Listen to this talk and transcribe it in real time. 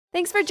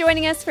Thanks for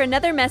joining us for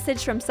another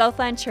message from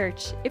Southland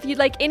Church. If you'd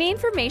like any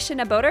information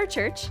about our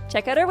church,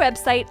 check out our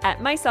website at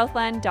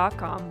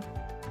mysouthland.com.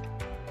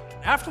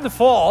 After the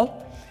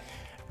fall,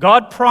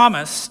 God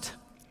promised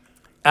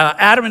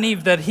Adam and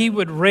Eve that he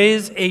would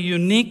raise a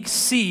unique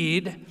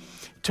seed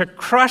to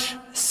crush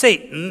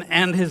Satan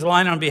and his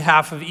line on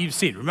behalf of Eve's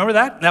seed. Remember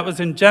that? That was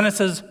in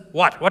Genesis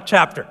what? What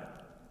chapter?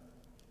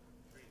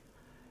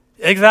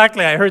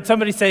 Exactly. I heard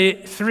somebody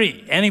say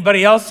 3.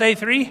 Anybody else say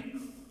 3?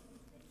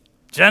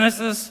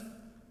 Genesis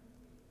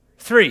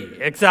 3.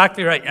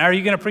 Exactly right. Are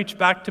you going to preach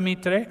back to me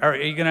today? Are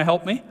you going to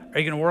help me? Are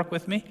you going to work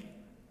with me?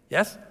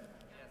 Yes?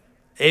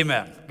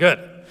 Amen.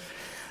 Good.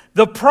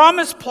 The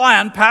promised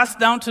plan passed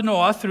down to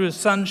Noah through his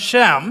son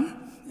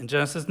Shem in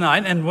Genesis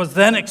 9 and was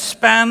then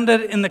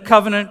expanded in the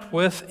covenant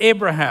with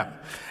Abraham.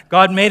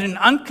 God made an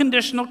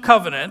unconditional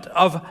covenant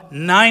of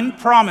 9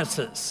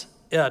 promises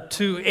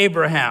to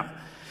Abraham.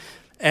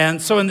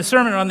 And so in the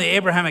sermon on the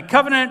Abrahamic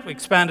covenant, we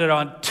expanded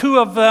on 2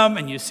 of them,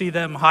 and you see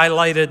them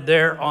highlighted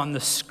there on the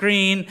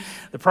screen.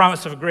 The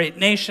promise of a great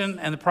nation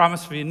and the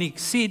promise of a unique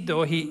seed,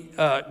 though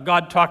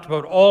God talked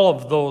about all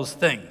of those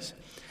things.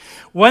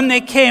 When they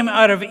came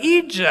out of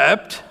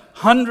Egypt,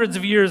 hundreds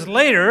of years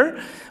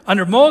later,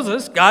 under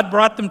Moses, God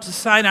brought them to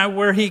Sinai,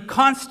 where he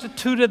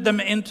constituted them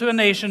into a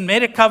nation,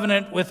 made a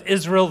covenant with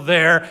Israel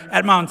there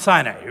at Mount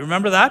Sinai. You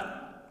remember that?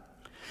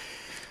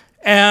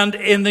 And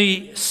in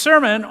the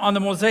sermon on the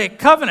Mosaic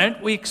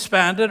covenant, we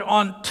expanded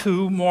on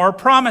 2 more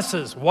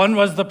promises. One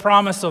was the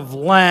promise of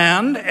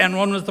land, and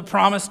one was the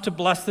promise to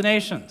bless the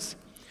nations.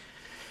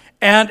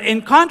 And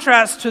in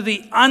contrast to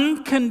the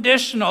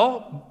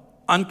unconditional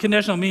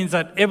means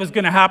that it was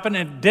going to happen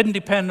and it didn't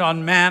depend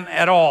on man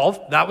at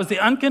all. That was the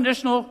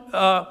unconditional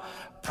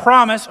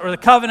promise or the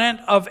covenant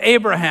of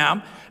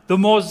Abraham. The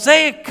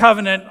Mosaic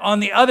covenant, on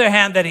the other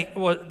hand,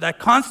 that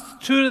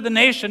constituted the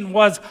nation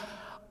was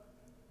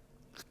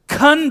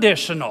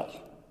conditional.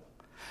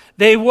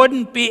 They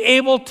wouldn't be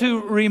able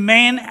to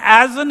remain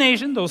as a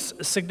nation, those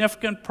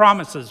significant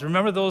promises.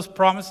 Remember those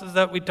promises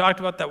that we talked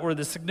about that were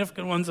the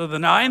significant ones of the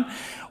 9?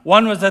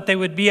 One was that they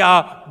would be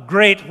a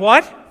great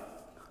what?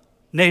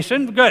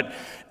 Nation. Good.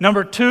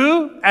 Number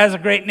 2, as a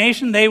great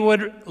nation, they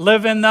would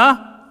live in the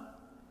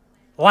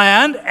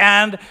land,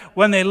 and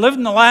when they lived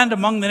in the land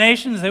among the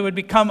nations, they would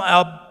become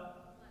a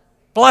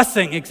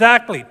blessing,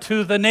 exactly,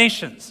 to the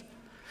nations.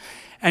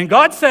 And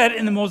God said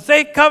in the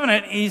Mosaic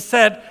covenant, he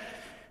said,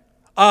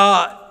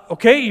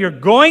 okay, you're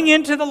going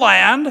into the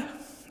land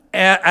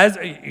as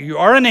you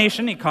are a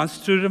nation. He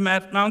constituted them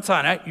at Mount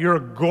Sinai. You're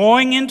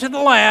going into the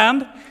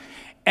land,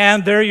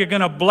 and there you're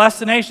going to bless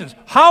the nations.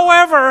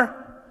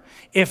 However,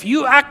 if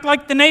you act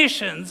like the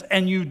nations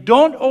and you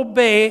don't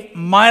obey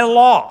my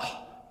law,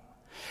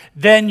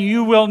 then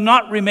you will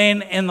not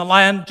remain in the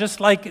land just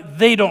like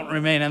they don't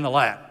remain in the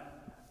land.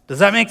 Does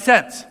that make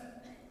sense?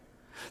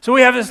 So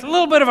we have this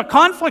little bit of a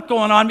conflict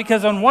going on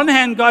because on one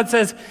hand, God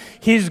says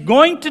he's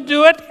going to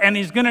do it and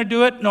he's going to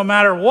do it no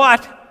matter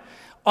what.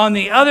 On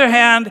the other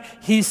hand,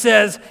 he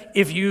says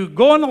if you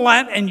go in the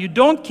land and you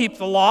don't keep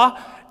the law,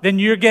 then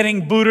you're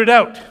getting booted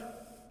out.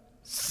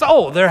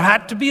 So there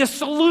had to be a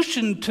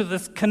solution to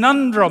this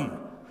conundrum,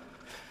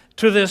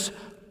 to this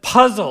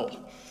puzzle.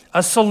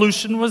 A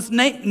solution was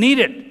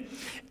needed.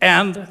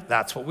 And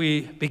that's what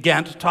we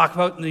began to talk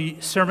about in the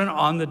sermon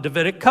on the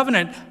Davidic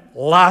covenant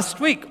last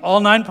week. All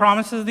 9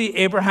 promises of the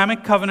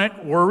Abrahamic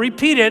covenant were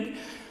repeated,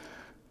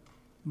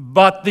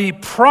 but the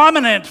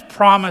prominent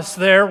promise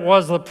there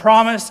was the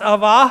promise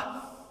of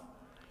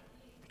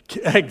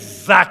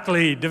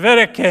exactly,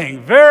 Davidic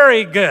king.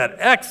 Very good,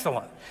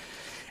 excellent.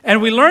 And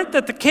we learned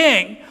that the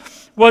king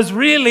was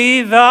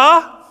really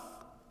the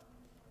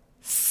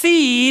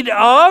seed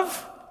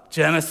of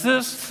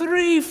Genesis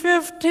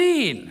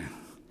 3:15.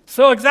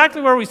 So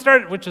exactly where we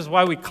started, which is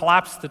why we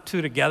collapsed the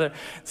 2 together,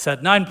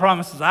 said 9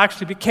 promises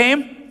actually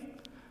became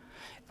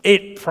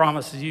 8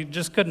 promises. You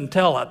just couldn't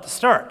tell at the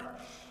start.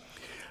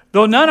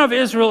 Though none of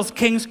Israel's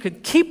kings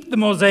could keep the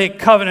Mosaic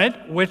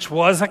covenant, which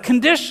was a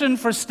condition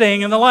for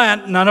staying in the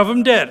land, none of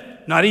them did.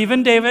 Not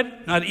even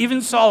David, not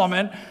even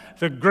Solomon,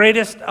 the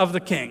greatest of the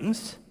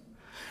kings.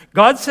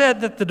 God said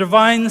that the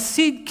divine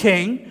seed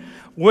king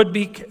would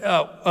be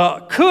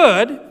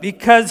could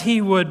because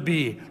he would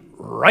be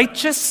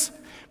righteous,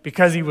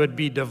 because he would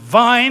be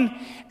divine,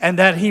 and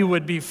that he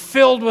would be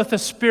filled with the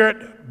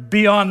Spirit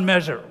beyond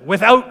measure,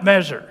 without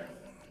measure,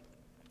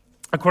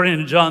 according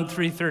to John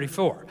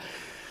 3:34.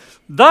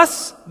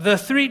 Thus, the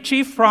 3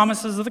 chief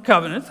promises of the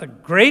covenant, a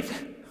great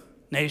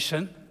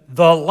nation,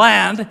 the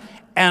land,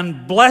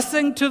 and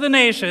blessing to the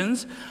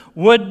nations,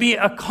 would be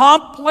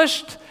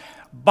accomplished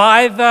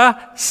by the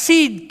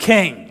seed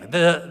king,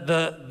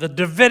 the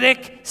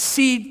Davidic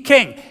seed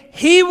king.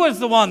 He was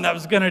the one that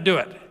was going to do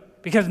it,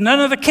 because none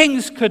of the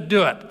kings could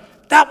do it.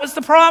 That was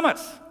the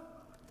promise.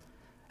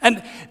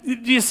 And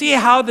do you see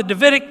how the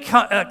Davidic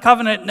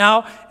covenant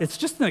now, it's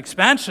just an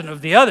expansion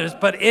of the others,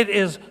 but it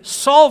is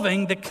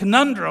solving the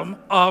conundrum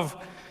of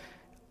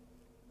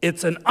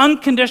it's an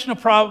unconditional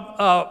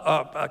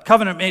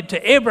covenant made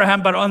to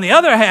Abraham, but on the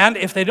other hand,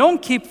 if they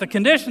don't keep the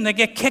condition, they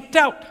get kicked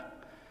out.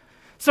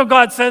 So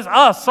God says,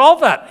 solve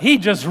that. He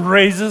just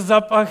raises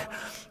up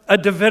a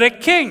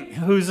Davidic king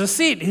who's a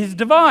seed. He's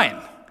divine.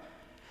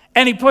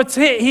 And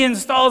he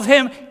installs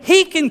him.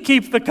 He can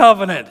keep the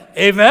covenant.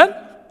 Amen?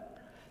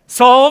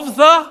 Solves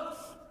the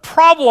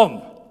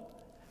problem.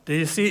 Do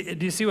you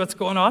see what's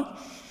going on?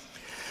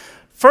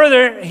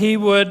 Further, he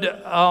would,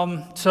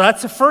 so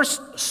that's the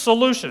first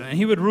solution. And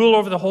he would rule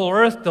over the whole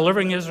earth,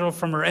 delivering Israel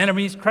from her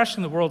enemies,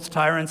 crushing the world's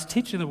tyrants,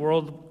 teaching the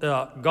world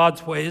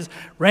God's ways,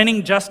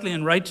 reigning justly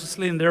and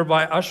righteously, and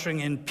thereby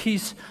ushering in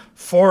peace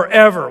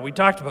forever. We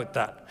talked about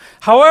that.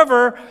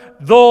 However,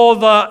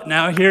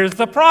 now here's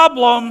the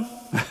problem.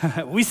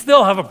 We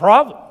still have a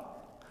problem.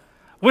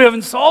 We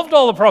haven't solved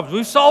all the problems.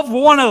 We've solved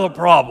one of the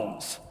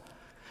problems.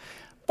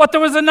 But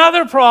there was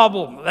another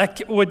problem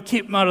that would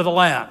keep them out of the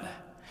land.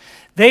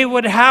 They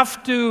would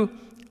have to,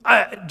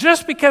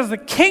 just because the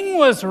king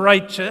was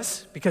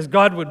righteous, because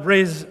God would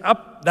raise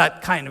up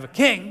that kind of a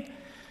king,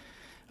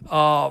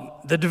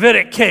 the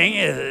Davidic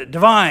king,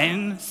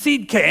 divine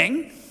seed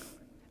king,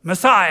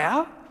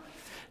 Messiah,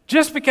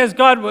 just because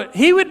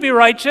he would be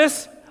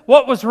righteous,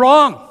 what was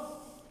wrong?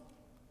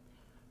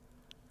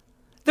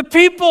 The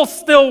people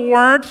still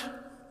weren't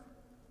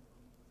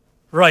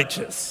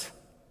righteous.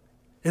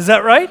 Is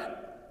that right?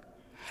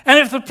 And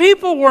if the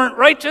people weren't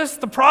righteous,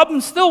 the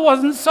problem still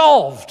wasn't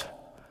solved.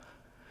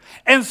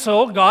 And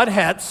so God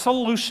had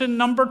solution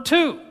number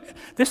 2.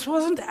 These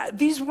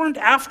weren't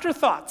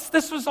afterthoughts.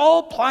 This was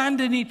all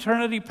planned in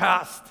eternity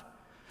past.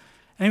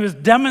 And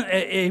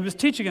he was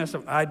teaching us.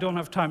 I don't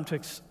have time to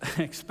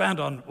expand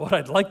on what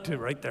I'd like to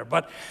right there.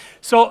 But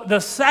so the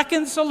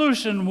second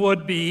solution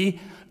would be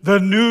the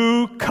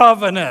new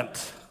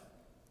covenant.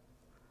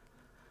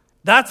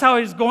 That's how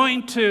he's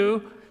going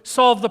to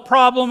solve the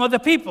problem of the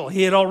people.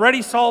 He had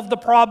already solved the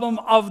problem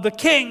of the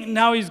king.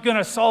 Now he's going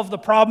to solve the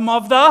problem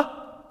of the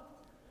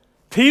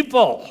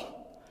people.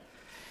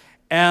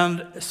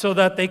 And so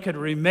that they could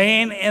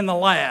remain in the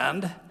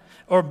land,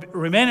 or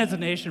remain as a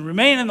nation,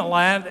 remain in the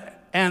land,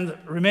 and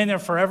remain there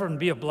forever and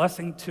be a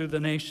blessing to the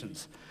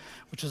nations,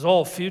 which is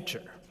all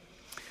future.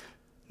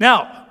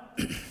 Now,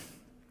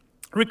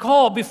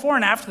 recall, before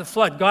and after the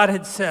flood, God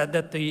had said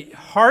that the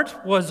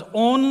heart was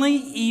only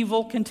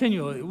evil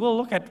continually. We'll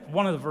look at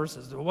one of the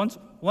verses.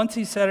 Once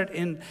he said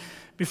it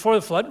before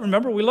the flood,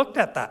 remember we looked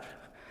at that.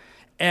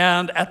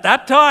 And at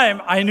that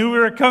time, I knew we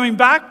were coming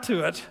back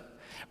to it,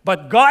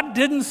 but God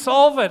didn't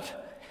solve it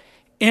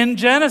in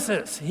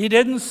Genesis. He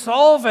didn't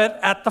solve it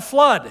at the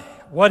flood.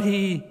 What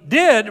he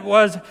did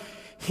was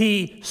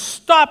he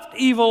stopped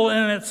evil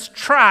in its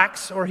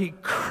tracks, or he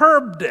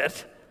curbed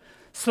it,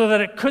 so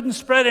that it couldn't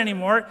spread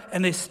anymore,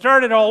 and they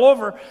started all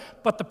over.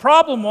 But the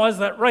problem was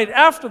that right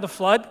after the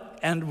flood,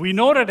 and we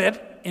noted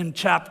it in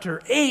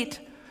chapter 8,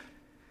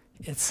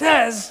 it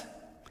says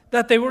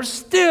that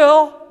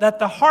that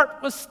the heart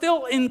was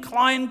still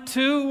inclined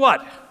to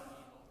what?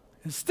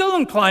 It's still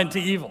inclined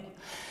to evil.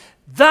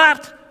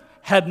 That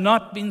had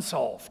not been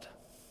solved.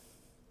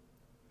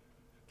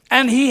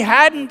 And he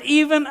hadn't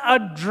even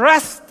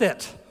addressed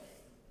it.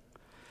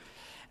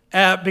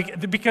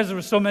 Because there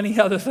were so many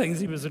other things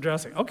he was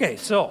addressing. Okay,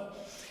 so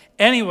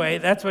anyway,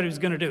 that's what he was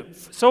going to do.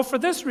 So for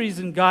this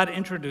reason, God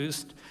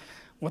introduced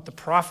what the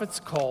prophets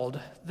called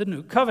the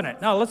New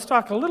Covenant. Now, let's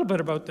talk a little bit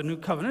about the New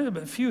Covenant,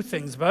 a few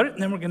things about it,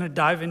 and then we're going to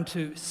dive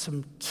into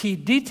some key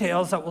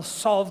details that will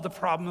solve the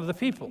problem of the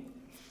people.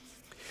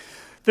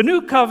 The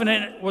New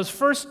Covenant was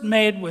first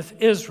made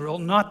with Israel,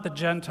 not the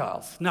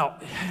Gentiles. Now,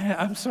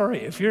 I'm sorry,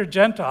 if you're a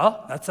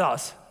Gentile, that's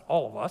us,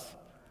 all of us.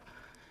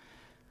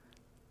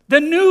 The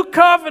New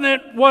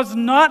Covenant was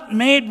not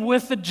made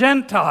with the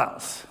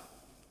Gentiles.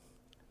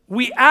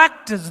 We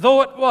act as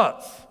though it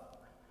was.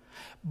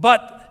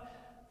 But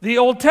the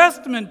Old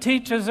Testament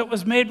teaches it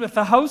was made with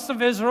the house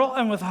of Israel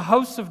and with the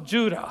house of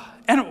Judah.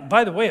 And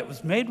by the way, it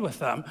was made with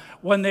them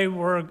when they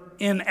were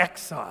in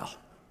exile.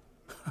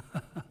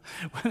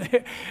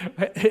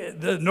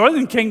 The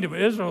northern kingdom of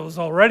Israel was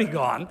already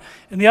gone,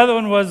 and the other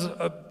one was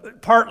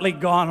partly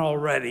gone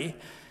already.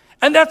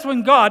 And that's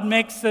when God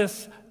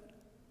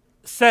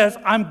says,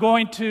 I'm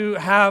going to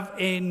have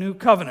a new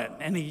covenant.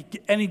 And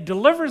he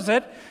delivers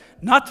it,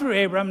 not through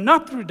Abraham,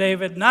 not through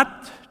David,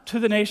 not to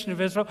the nation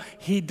of Israel.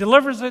 He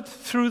delivers it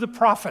through the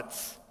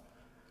prophets.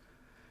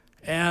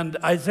 And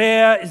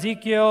Isaiah,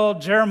 Ezekiel,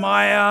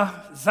 Jeremiah,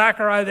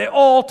 Zechariah, they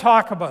all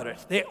talk about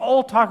it. They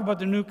all talk about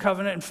the new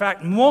covenant. In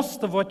fact,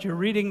 most of what you're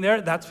reading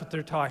there, that's what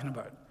they're talking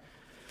about.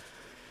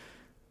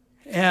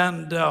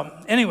 And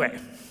anyway,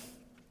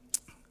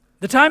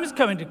 the time is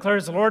coming,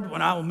 declares the Lord,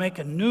 when I will make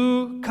a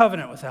new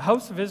covenant with the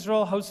house of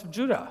Israel, house of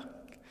Judah.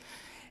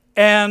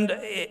 And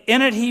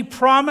in it he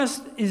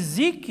promised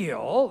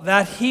Ezekiel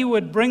that he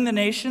would bring the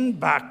nation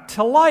back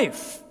to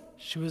life.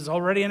 She was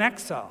already in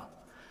exile.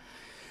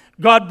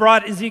 God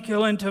brought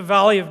Ezekiel into a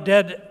valley of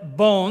dead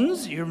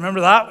bones. You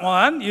remember that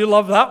one. You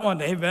love that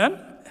one, amen?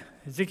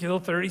 Ezekiel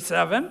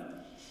 37.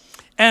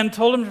 And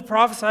told him to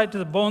prophesy to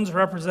the bones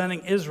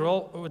representing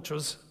Israel, which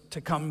was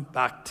to come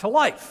back to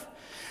life.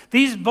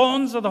 These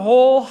bones are the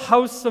whole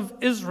house of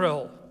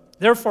Israel.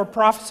 Therefore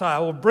prophesy, I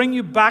will bring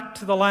you back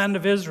to the land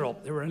of Israel.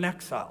 They were in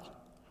exile.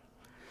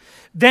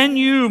 Then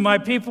you, my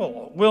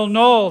people, will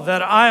know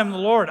that I am the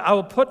Lord. I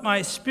will put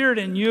my spirit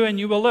in you and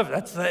you will live.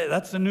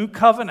 That's the new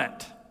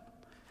covenant.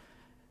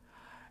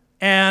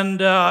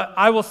 And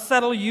I will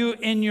settle you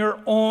in your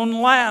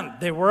own land.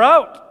 They were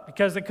out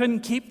because they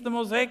couldn't keep the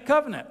Mosaic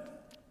covenant.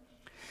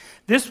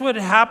 This would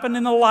happen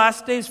in the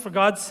last days, for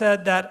God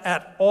said that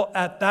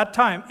at that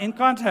time, in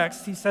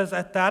context, he says,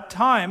 at that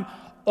time,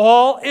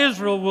 all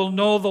Israel will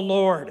know the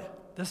Lord.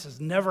 This has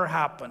never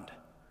happened.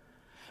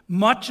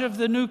 Much of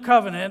the new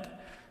covenant,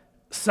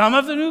 some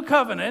of the new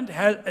covenant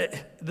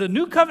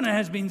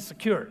has been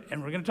secured,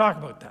 and we're going to talk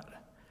about that.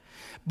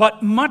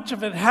 But much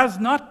of it has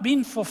not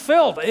been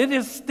fulfilled. It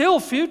is still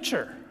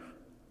future.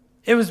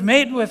 It was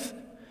made with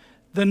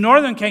the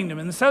northern kingdom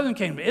and the southern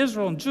kingdom,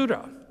 Israel and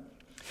Judah.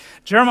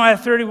 Jeremiah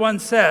 31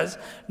 says,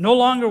 no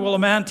longer will a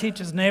man teach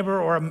his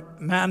neighbor or a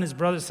man his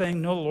brother, saying,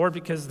 know the Lord,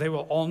 because they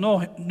will all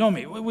know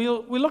me. We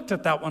looked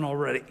at that one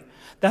already,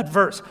 that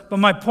verse. But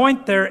my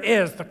point there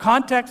is the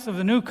context of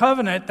the new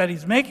covenant that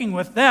he's making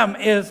with them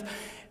is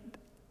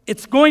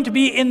it's going to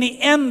be in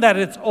the end that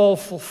it's all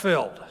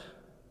fulfilled.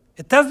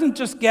 It doesn't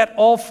just get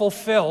all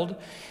fulfilled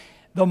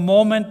the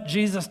moment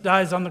Jesus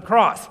dies on the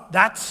cross.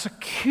 That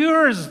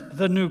secures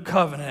the new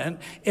covenant.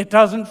 It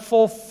doesn't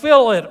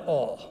fulfill it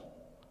all.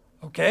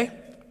 Okay?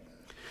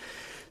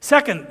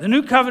 Second, the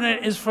new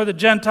covenant is for the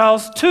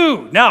Gentiles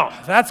too. Now,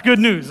 that's good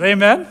news.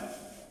 Amen?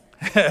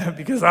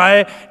 Because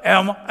I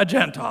am a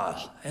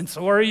Gentile, and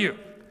so are you.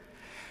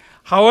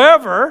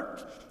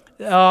 However,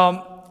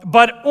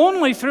 but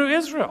only through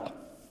Israel.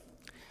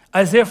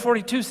 Isaiah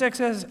 42:6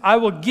 says, I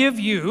will give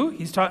you,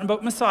 he's talking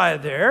about Messiah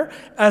there,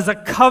 as a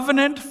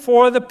covenant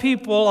for the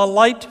people, a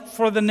light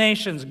for the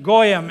nations.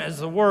 Goyim is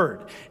the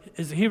word,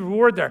 is the Hebrew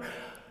word there.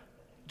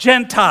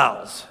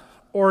 Gentiles.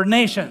 Or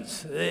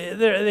nations.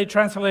 They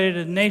translated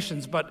it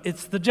nations, but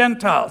it's the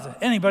Gentiles.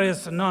 Anybody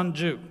that's a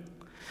non-Jew.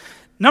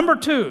 Number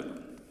two,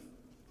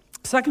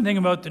 second thing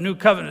about the new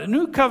covenant. The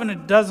new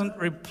covenant doesn't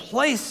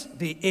replace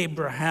the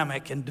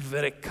Abrahamic and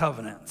Davidic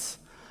covenants.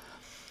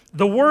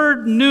 The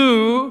word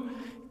new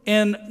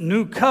in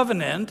new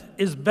covenant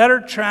is better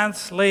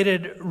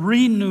translated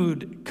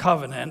renewed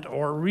covenant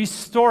or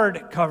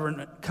restored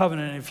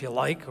covenant, if you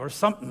like, or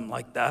something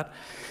like that.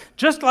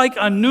 Just like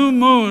a new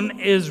moon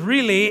is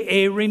really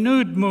a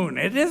renewed moon.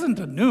 It isn't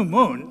a new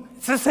moon.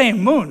 It's the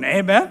same moon.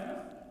 Amen?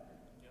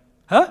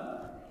 Huh?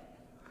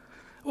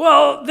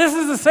 Well, this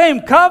is the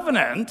same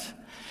covenant.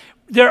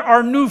 There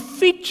are new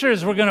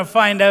features we're going to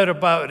find out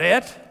about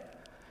it.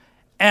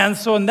 And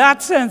so in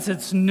that sense,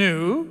 it's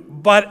new,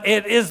 but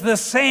it is the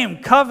same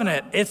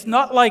covenant. It's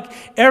not like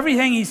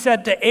everything he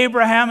said to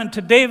Abraham and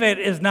to David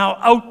is now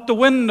out the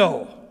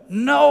window.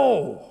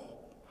 No.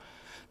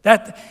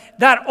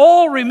 That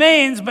all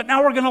remains, but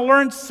now we're going to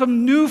learn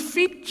some new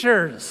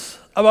features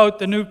about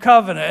the new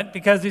covenant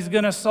because he's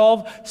going to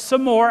solve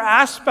some more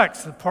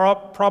aspects of the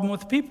problem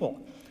with people.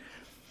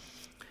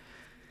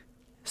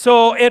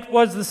 So it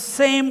was the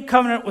same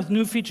covenant with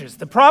new features.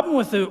 The problem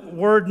with the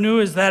word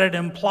new is that it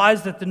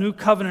implies that the new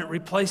covenant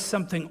replaced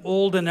something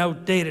old and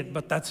outdated,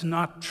 but that's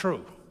not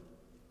true.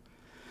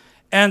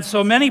 And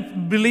so many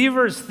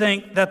believers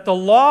think that the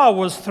law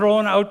was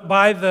thrown out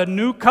by the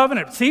new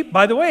covenant. See,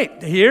 by the way,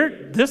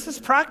 here, this is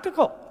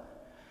practical.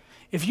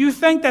 If you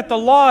think that the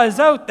law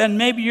is out, then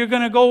maybe you're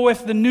going to go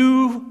with the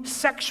new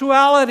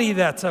sexuality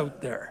that's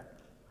out there.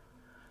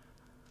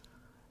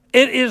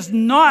 It is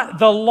not,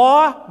 the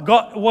law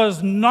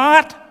was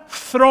not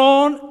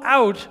thrown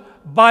out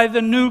by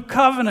the new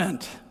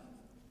covenant.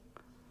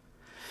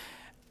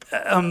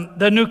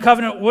 The new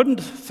covenant wouldn't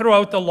throw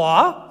out the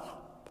law.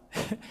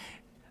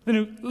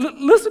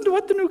 Listen to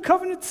what the new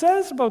covenant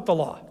says about the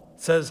law.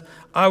 It says,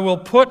 I will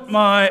put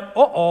my,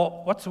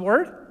 what's the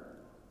word?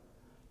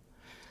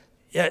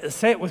 Yeah,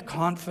 say it with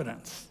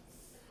confidence.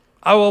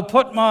 I will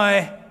put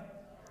my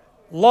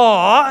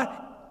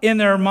law in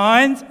their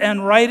minds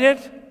and write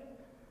it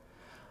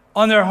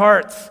on their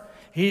hearts.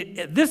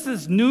 This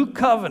is new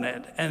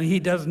covenant, and he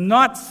does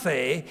not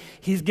say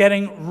he's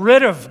getting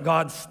rid of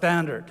God's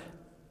standard.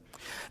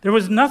 There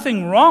was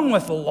nothing wrong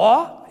with the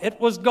law. It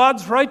was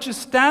God's righteous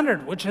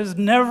standard, which has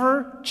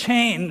never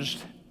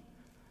changed.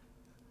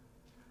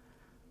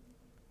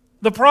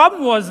 The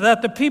problem was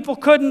that the people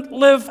couldn't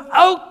live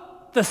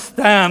out the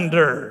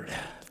standard.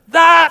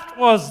 That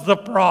was the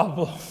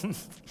problem.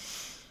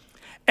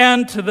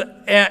 And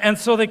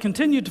so they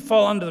continued to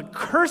fall under the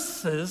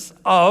curses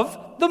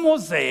of the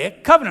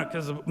Mosaic covenant,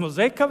 because the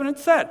Mosaic covenant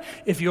said,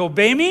 if you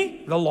obey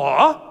me, the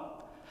law,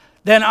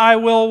 then I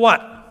will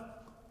what?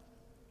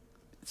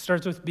 It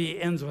starts with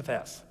B, ends with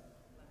S.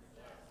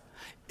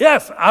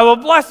 Yes, I will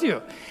bless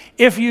you.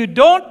 If you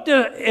don't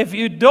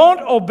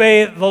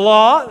obey the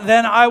law,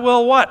 then I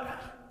will what?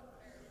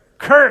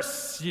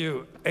 Curse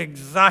you.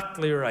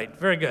 Exactly right.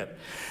 Very good.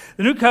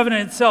 The New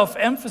Covenant itself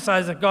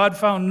emphasized that God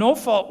found no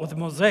fault with the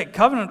Mosaic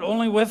covenant,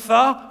 only with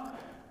the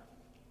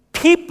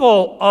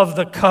people of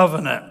the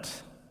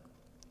covenant.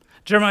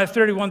 Jeremiah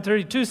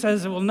 31:32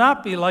 says, it will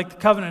not be like the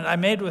covenant I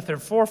made with their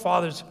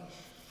forefathers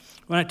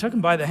when I took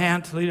them by the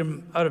hand to lead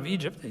them out of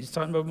Egypt. He's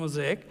talking about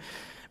Mosaic.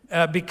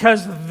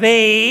 because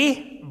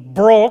they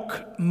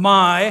broke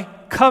my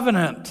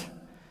covenant,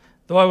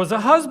 though I was a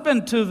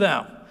husband to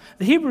them.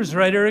 The Hebrews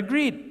writer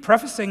agreed,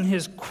 prefacing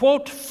his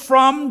quote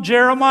from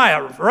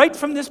Jeremiah, right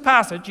from this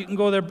passage. You can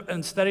go there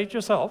and study it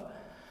yourself.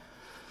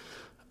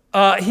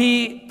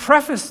 He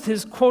prefaced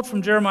his quote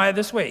from Jeremiah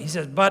this way. He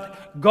says,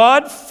 but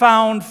God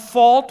found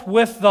fault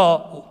with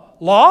the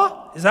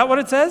law? Is that what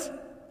it says?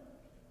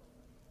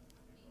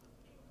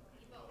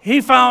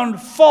 He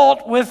found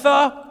fault with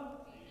the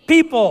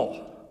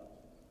people,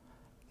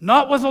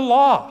 not with the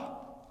law.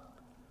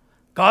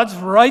 God's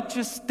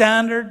righteous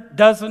standard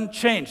doesn't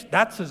change.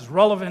 That's as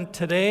relevant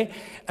today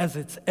as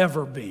it's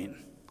ever been.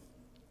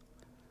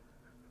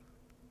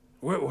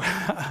 Do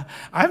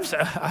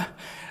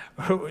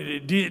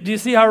you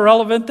see how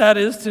relevant that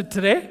is to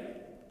today?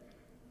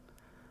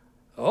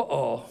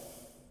 Uh-oh.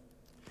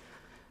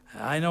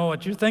 I know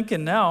what you're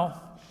thinking now.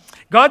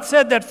 God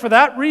said that for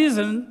that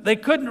reason, they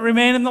couldn't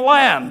remain in the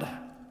land.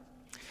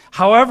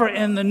 However,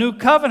 in the new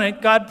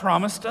covenant, God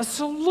promised a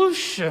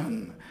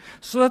solution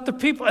so that the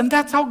people, and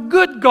that's how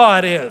good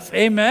God is.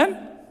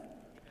 Amen?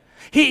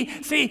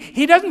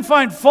 He doesn't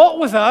find fault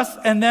with us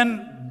and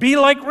then be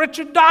like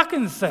Richard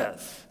Dawkins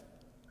says.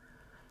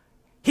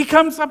 He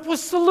comes up with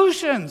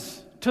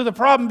solutions to the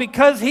problem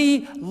because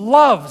he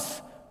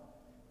loves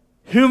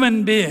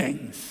human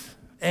beings.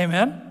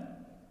 Amen?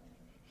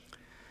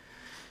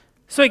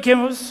 So he came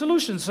up with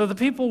solutions so the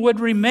people would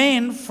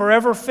remain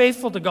forever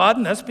faithful to God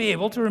and thus be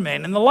able to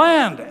remain in the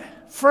land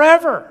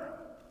forever.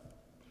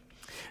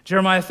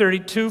 Jeremiah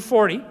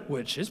 32:40,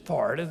 which is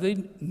part of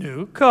the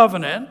new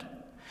covenant,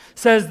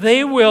 says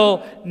they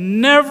will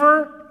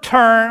never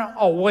turn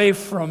away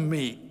from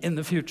me in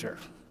the future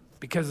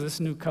because of this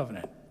new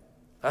covenant.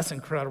 That's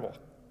incredible.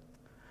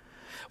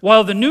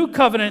 While the new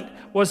covenant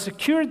was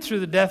secured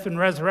through the death and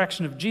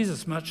resurrection of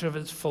Jesus, much of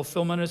its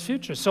fulfillment is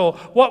future. So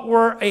what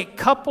were a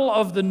couple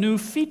of the new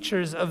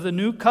features of the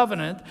new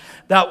covenant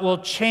that will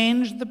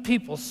change the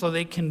people so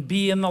they can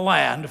be in the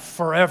land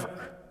forever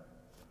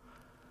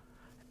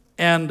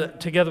and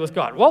together with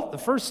God? Well, the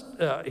first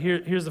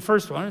here's the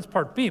first one. It's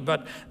part B,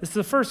 but this is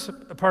the first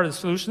part of the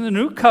solution. The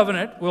new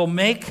covenant will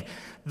make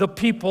the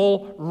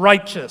people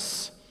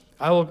righteous.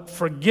 I will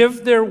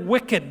forgive their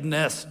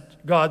wickedness,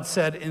 God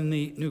said in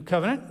the new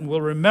covenant, and will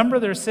remember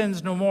their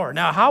sins no more.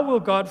 Now, how will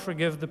God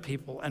forgive the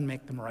people and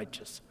make them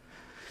righteous?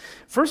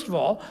 First of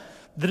all,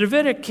 the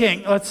Davidic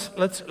king, let's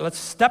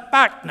step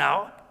back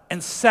now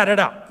and set it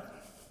up.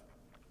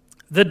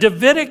 The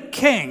Davidic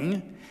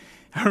king,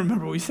 I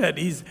remember we said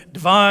he's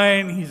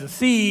divine, he's a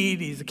seed,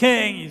 he's a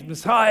king, he's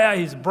Messiah,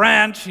 he's a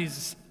branch,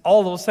 he's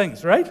all those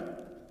things, right?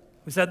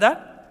 We said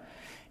that?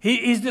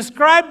 He's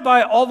described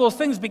by all those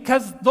things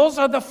because those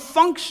are the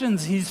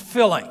functions he's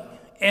filling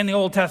in the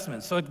Old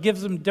Testament. So it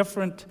gives him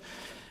different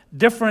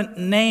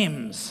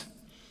names.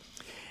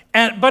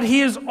 But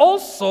he is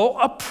also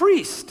a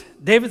priest.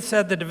 David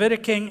said the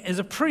Davidic king is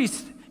a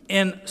priest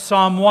in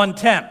Psalm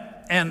 110.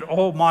 And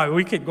oh my,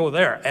 we could go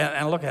there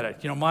and look at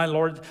it. You know,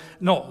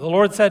 the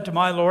Lord said to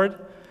my Lord,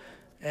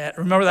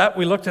 remember that?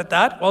 We looked at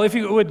that. Well, if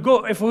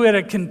we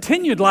had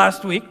continued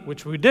last week,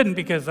 which we didn't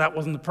because that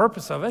wasn't the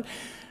purpose of it,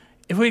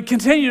 if we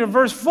continue to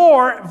verse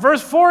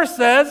 4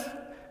 says,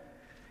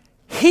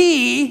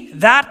 he,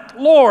 that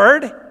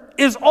Lord,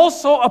 is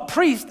also a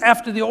priest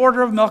after the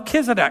order of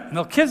Melchizedek.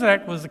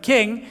 Melchizedek was a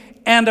king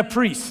and a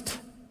priest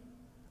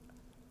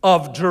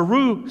of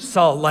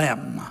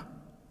Jerusalem.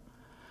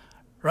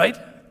 Right?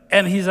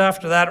 And he's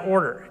after that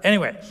order.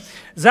 Anyway,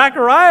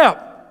 Zechariah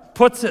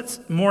puts it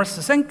more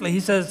succinctly. He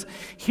says,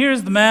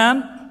 here's the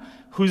man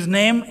whose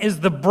name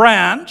is the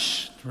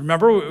branch.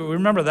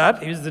 Remember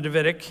that. He was the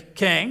Davidic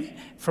king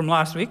from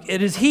last week.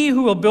 It is he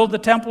who will build the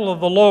temple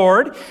of the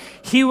Lord.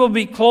 He will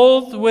be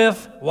clothed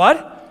with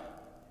what?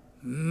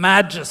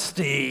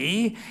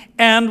 Majesty,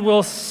 and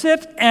will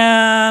sit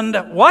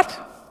and what?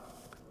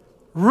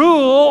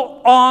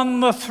 Rule on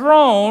the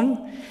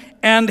throne,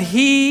 and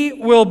he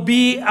will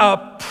be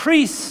a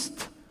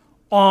priest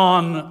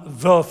on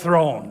the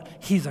throne.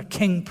 He's a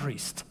king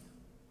priest.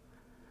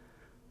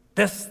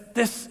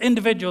 This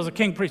individual is a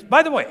king priest.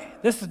 By the way,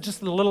 this is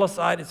just a little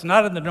aside. It's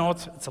not in the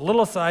notes. It's a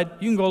little aside.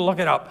 You can go look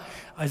it up.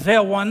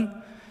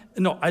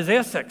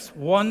 Isaiah 6,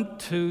 1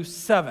 to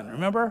 7.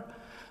 Remember?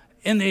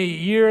 In the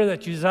year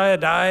that Uzziah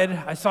died,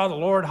 I saw the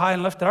Lord high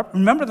and lifted up.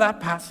 Remember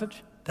that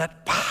passage?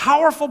 That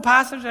powerful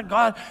passage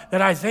that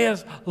Isaiah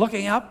is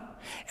looking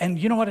up? And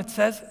you know what it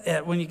says?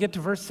 When you get to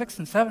verse 6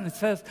 and 7, it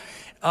says,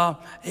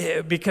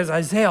 because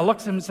Isaiah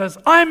looks at him and says,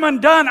 I'm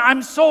undone,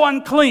 I'm so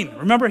unclean.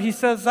 Remember he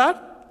says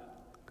that?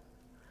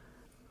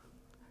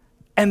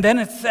 And then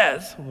it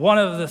says, one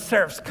of the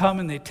seraphs come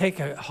and they take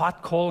a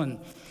hot coal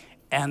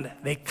and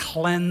they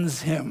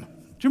cleanse him. Do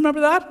you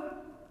remember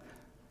that?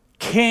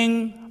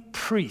 King,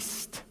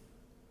 priest.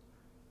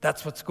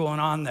 That's what's going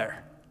on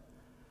there.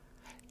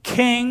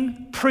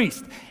 King,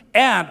 priest.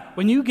 And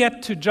when you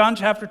get to John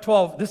chapter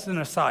 12, this is an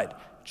aside.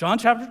 John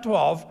chapter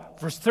 12,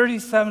 verse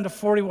 37 to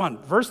 41.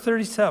 Verse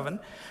 37,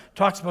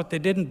 talks about they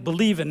didn't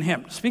believe in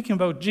him. Speaking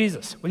about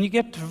Jesus, when you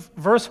get to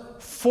verse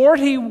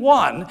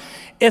 41,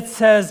 it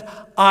says,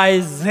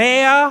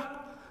 Isaiah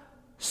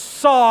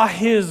saw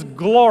his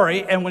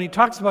glory, and when he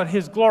talks about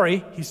his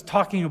glory, he's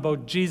talking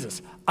about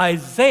Jesus.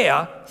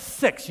 Isaiah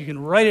 6, you can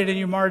write it in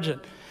your margin.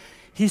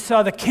 He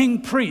saw the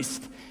king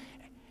priest,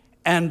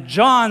 and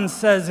John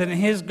says in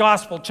his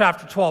gospel,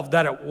 chapter 12,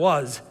 that it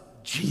was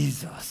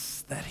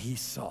Jesus that he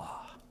saw.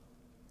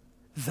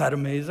 Is that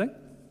amazing?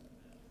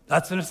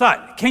 That's an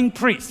aside. King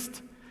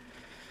priest.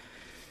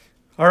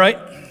 All right.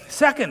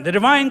 Second, the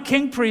divine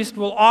king priest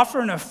will offer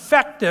an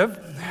effective,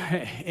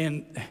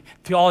 in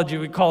theology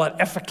we call it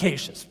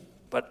efficacious,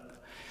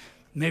 but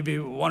maybe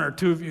one or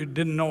two of you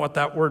didn't know what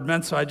that word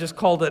meant, so I just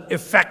called it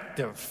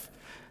effective.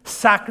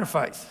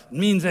 Sacrifice. It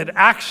means it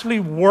actually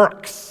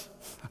works.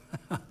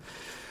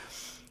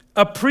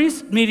 A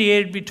priest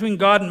mediated between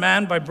God and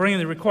man by bringing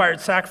the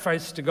required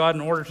sacrifice to God in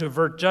order to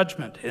avert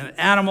judgment. In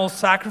animal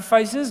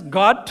sacrifices,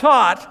 God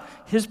taught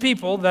his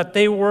people that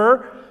they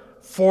were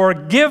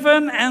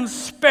forgiven and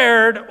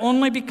spared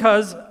only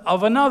because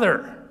of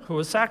another who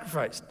was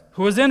sacrificed,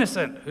 who was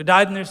innocent, who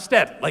died in their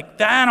stead, like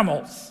the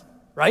animals,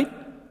 right?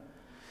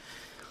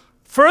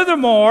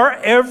 Furthermore,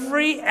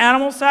 every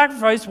animal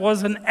sacrifice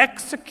was an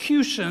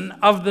execution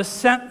of the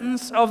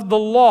sentence of the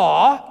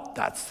law,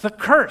 that's the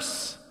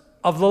curse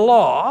of the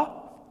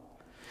law,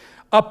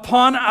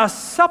 upon a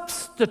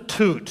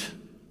substitute,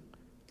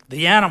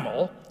 the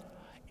animal,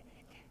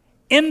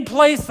 in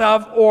place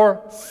of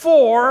or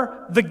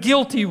for the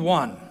guilty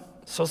one.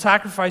 So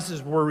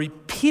sacrifices were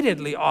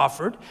repeatedly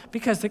offered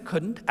because they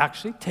couldn't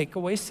actually take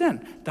away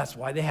sin. That's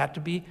why they had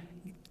to be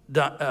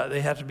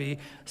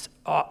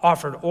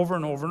offered over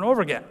and over and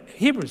over again.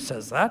 Hebrews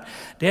says that.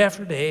 Day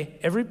after day,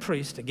 every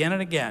priest, again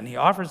and again, he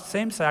offers the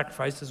same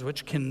sacrifices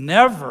which can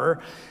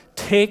never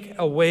take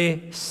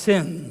away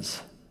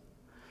sins.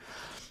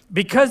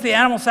 Because the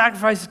animal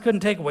sacrifices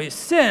couldn't take away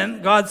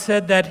sin, God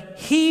said that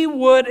he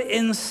would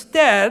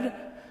instead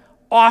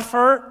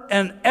offer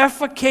an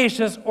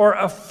efficacious or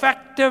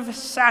effective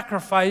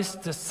sacrifice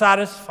to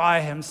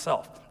satisfy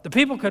himself. The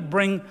people could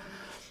bring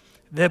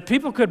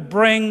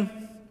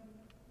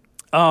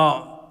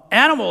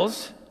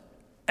animals,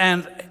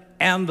 and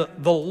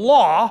the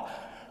law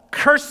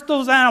cursed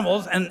those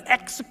animals and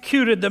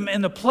executed them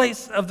in the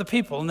place of the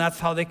people, and that's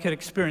how they could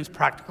experience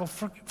practical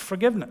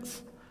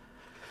forgiveness.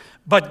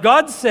 But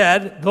God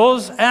said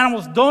those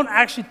animals don't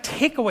actually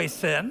take away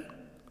sin,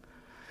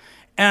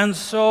 and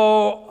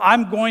so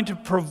I'm going to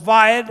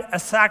provide a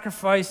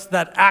sacrifice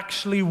that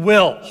actually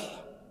will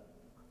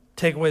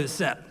take away the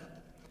sin.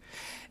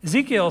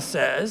 Ezekiel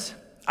says,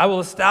 I will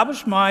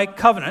establish my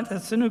covenant,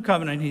 that's the new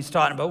covenant he's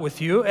talking about,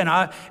 with you,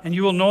 and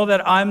you will know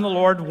that I'm the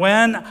Lord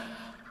when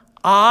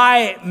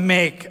I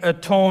make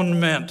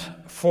atonement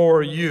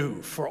for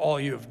you, for all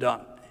you have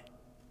done.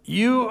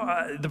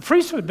 The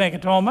priest would make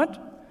atonement.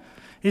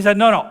 He said,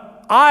 no,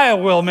 I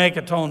will make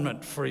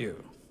atonement for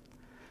you.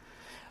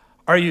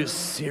 Are you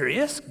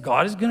serious?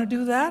 God is going to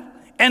do that?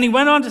 And he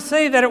went on to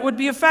say that it would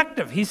be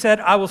effective. He said,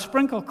 I will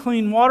sprinkle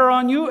clean water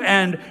on you,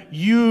 and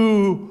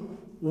you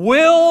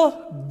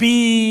will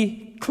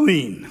be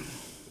clean.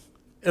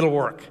 It'll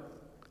work.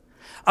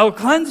 I will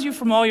cleanse you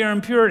from all your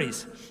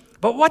impurities.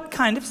 But what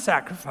kind of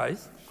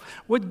sacrifice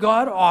would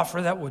God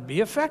offer that would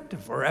be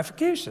effective or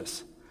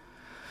efficacious?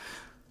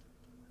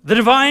 The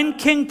divine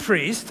king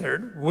priest,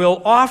 third,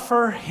 will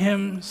offer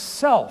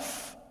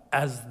himself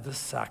as the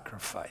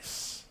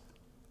sacrifice.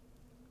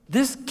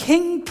 This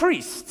king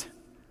priest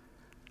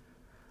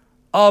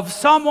of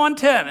Psalm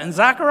 110 and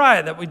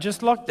Zechariah that we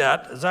just looked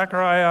at,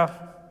 Zechariah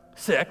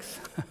 6,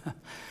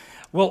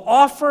 will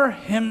offer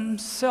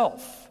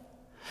himself.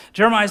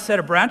 Jeremiah said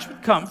a branch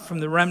would come from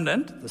the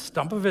remnant, the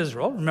stump of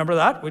Israel. Remember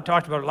that? We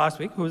talked about it last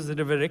week, who is the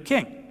Davidic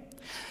king.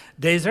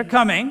 Days are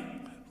coming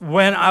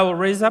when I will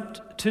raise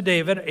up to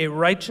David a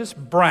righteous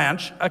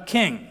branch, a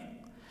king.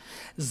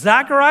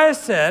 Zechariah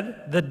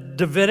said the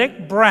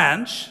Davidic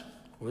branch,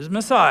 who is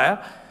Messiah,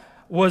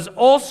 was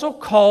also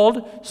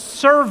called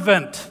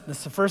servant. This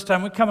is the first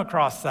time we come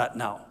across that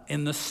now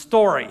in the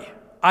story.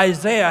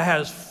 Isaiah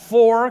has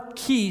 4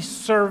 key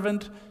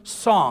servant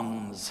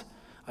songs.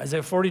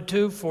 Isaiah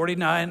 42,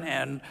 49,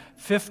 and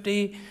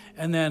 50,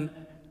 and then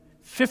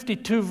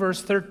 52,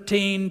 verse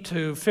 13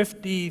 to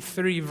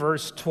 53,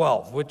 verse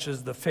 12, which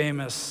is the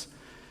famous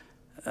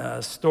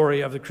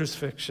story of the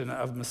crucifixion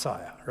of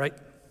Messiah, right?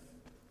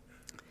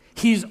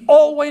 He's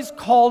always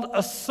called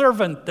a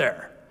servant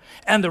there.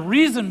 And the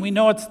reason we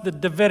know it's the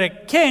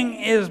Davidic king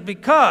is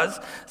because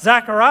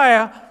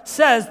Zechariah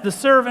says the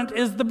servant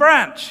is the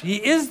branch. He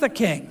is the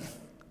king.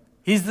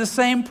 He's the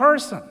same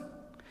person.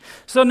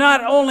 So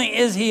not only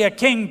is he a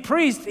king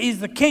priest, he's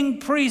the king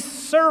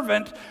priest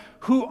servant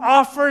who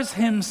offers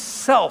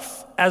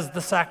himself as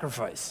the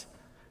sacrifice.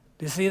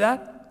 Do you see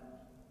that?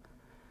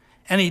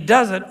 And he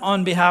does it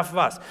on behalf of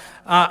us.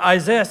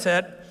 Isaiah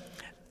said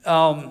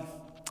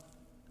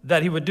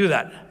that he would do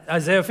that.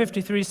 Isaiah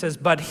 53 says,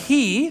 but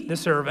he, the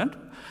servant,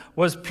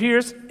 was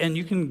pierced, and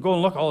you can go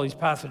and look all these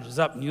passages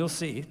up and you'll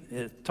see,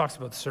 it talks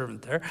about the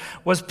servant there,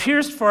 was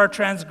pierced for our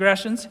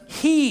transgressions.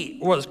 He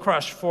was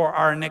crushed for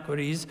our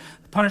iniquities.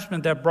 The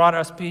punishment that brought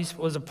us peace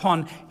was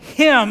upon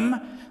him,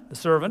 the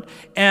servant,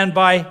 and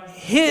by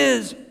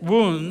his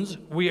wounds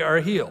we are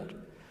healed.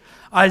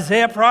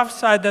 Isaiah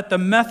prophesied that the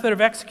method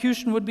of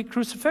execution would be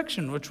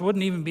crucifixion, which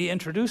wouldn't even be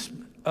introduced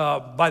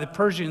by the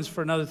Persians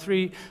for another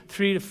 300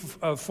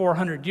 to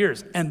 400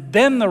 years. And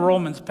then the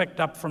Romans picked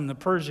up from the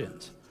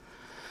Persians.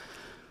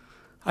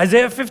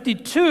 Isaiah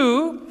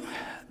 52,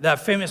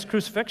 that famous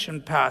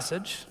crucifixion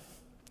passage,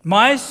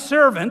 my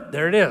servant,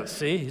 there it is,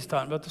 see, he's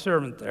talking about the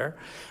servant there,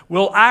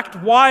 will act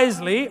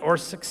wisely, or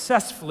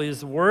successfully is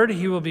the word.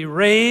 He will be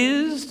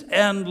raised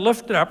and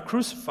lifted up,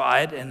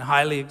 crucified and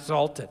highly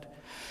exalted.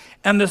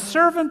 And the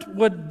servant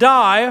would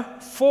die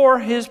for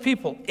his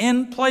people,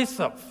 in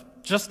place of,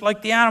 just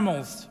like the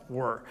animals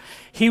were.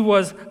 He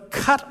was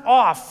cut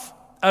off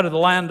out of the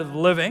land of the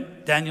living.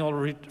 Daniel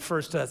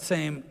refers to that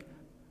same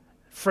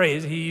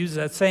phrase. He uses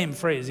that same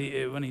phrase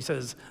when he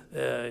says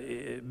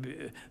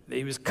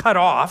he was cut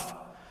off.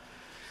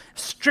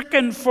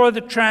 Stricken for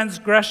the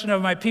transgression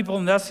of my people,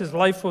 and thus his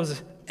life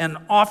was an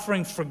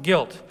offering for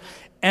guilt.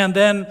 And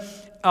then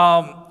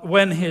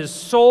when his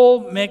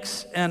soul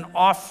makes an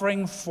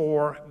offering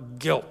for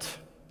guilt.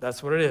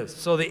 That's what it is.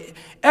 So the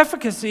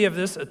efficacy of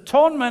this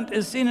atonement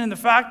is seen in the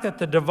fact that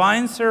the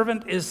divine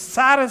servant is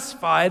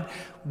satisfied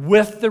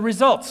with the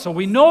results. So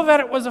we know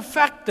that it was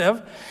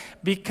effective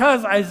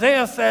because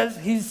Isaiah says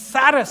he's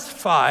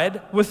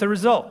satisfied with the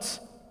results.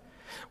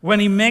 When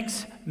he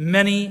makes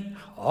many,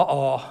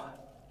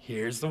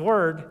 here's the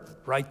word,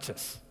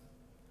 righteous.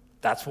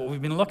 That's what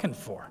we've been looking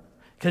for.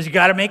 Because you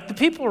got to make the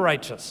people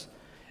righteous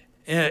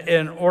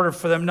in order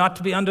for them not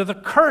to be under the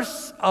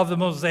curse of the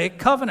Mosaic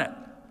covenant.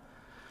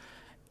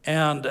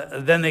 And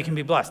then they can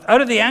be blessed. Out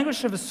of the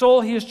anguish of his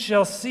soul he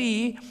shall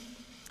see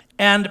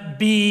and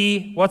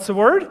be, what's the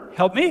word?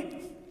 Help me.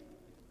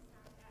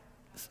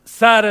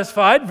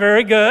 Satisfied.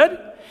 Very good.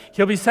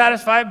 He'll be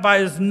satisfied by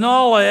his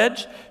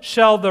knowledge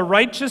shall the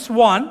righteous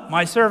one,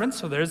 my servant,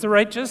 so there's the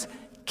righteous,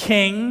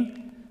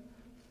 king,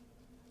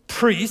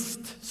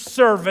 priest,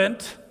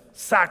 servant,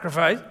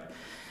 sacrifice.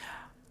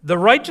 The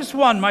righteous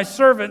one, my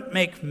servant,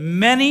 make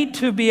many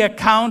to be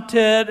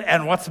accounted,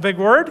 and what's the big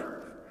word?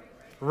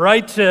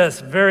 Righteous.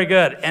 Very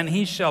good. And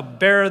he shall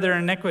bear their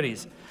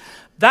iniquities.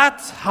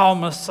 That's how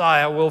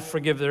Messiah will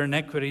forgive their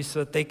iniquities so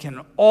that they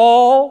can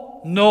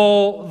all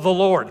know the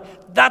Lord.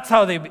 That's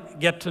how they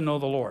get to know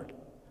the Lord.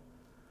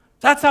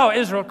 That's how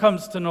Israel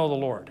comes to know the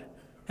Lord.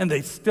 And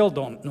they still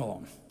don't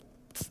know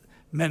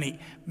him.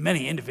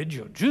 Many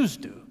individual Jews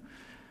do,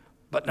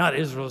 but not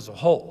Israel as a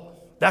whole.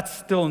 That's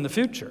still in the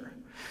future.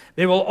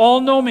 They will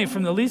all know me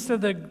from the least to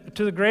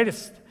the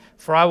greatest.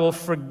 For I will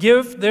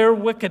forgive their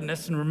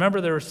wickedness and remember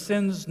their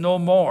sins no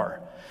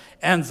more.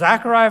 And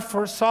Zechariah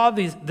foresaw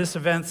this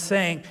event,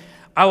 saying,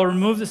 I will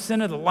remove the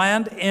sin of the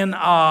land in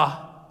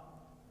a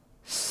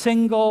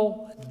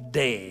single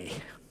day.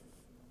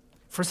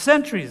 For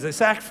centuries they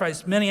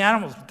sacrificed many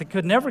animals, but they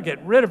could never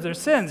get rid of their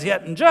sins.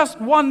 Yet in just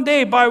one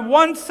day, by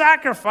one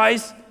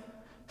sacrifice,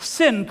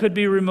 sin could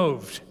be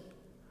removed.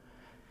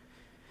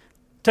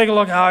 Take a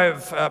look how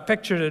I've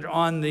pictured it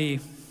on the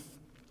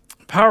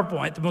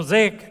PowerPoint. The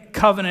Mosaic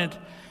covenant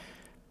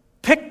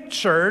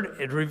pictured,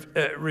 it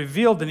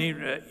revealed the need,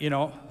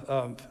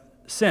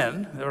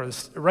 sin, or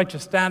the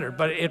righteous standard,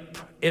 but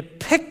it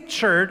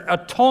pictured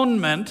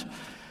atonement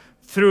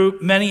through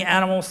many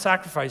animal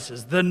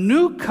sacrifices. The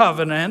new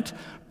covenant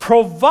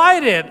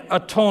provided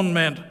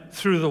atonement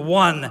through the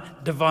one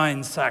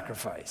divine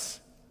sacrifice.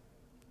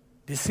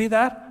 Do you see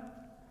that?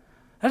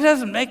 That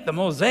doesn't make the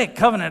Mosaic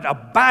covenant a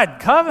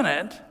bad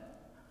covenant.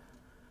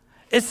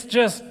 It's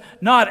just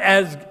not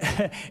as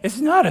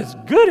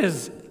good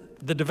as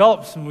the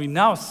developments we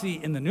now see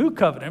in the new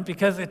covenant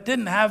because it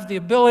didn't have the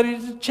ability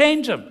to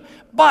change them.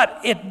 But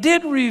it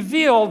did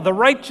reveal the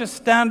righteous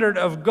standard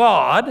of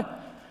God.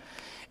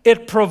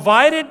 It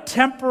provided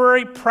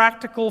temporary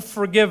practical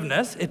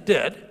forgiveness. It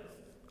did.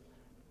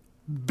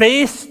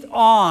 Based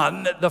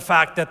on the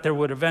fact that there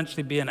would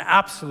eventually be an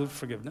absolute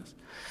forgiveness.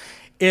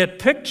 It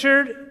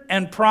pictured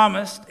and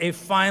promised a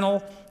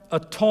final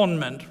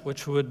atonement,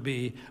 which would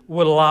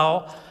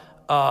allow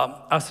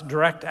us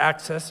direct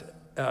access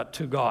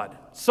to God.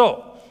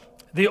 So,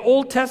 the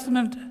Old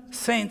Testament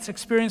saints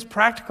experienced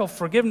practical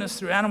forgiveness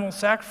through animal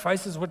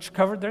sacrifices, which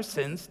covered their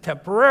sins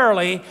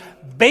temporarily,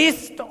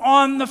 based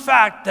on the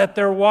fact that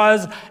there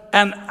was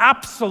an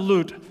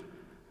absolute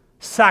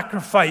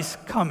sacrifice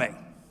coming.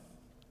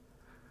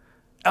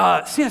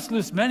 C.S.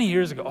 Lewis, many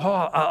years ago,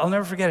 I'll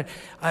never forget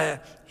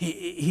it,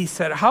 he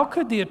said, how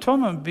could the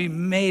atonement be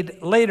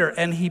made later?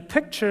 And he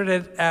pictured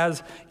it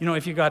as,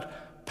 if you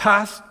got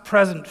past,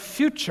 present,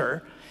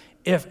 future,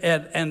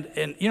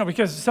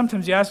 because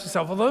sometimes you ask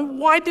yourself, well,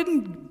 why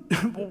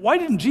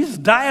didn't Jesus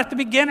die at the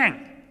beginning?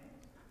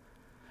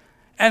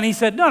 And he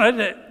said,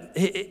 no,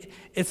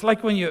 it's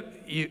like when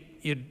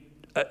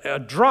a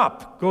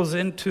drop goes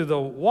into the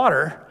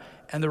water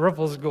and the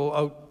ripples go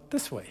out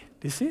this way.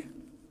 Do you see?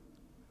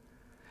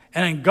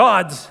 And in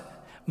God's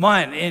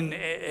mind,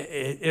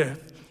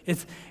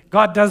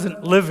 God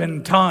doesn't live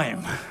in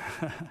time.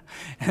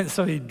 And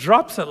so he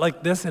drops it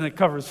like this, and it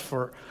covers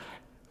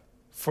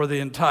for the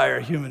entire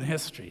human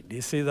history. Do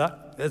you see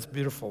that? That's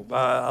beautiful.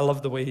 I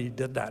love the way he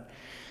did that.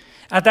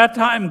 At that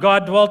time,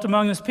 God dwelt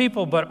among his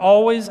people, but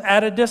always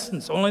at a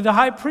distance. Only the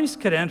high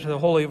priest could enter the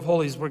Holy of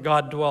Holies where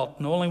God dwelt,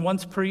 and only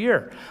once per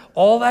year.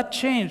 All that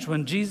changed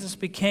when Jesus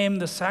became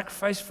the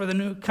sacrifice for the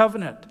new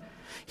covenant.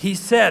 He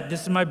said,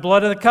 "This is my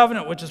blood of the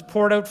covenant, which is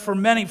poured out for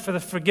many for the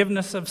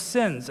forgiveness of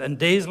sins." And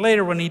days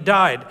later, when he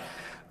died,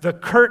 the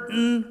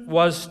curtain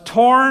was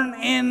torn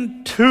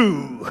in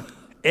two.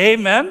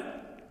 Amen?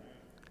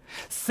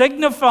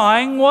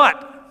 Signifying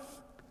what?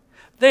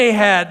 They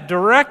had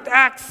direct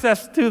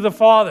access to the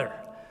Father.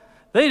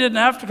 They didn't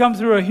have to come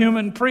through a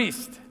human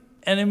priest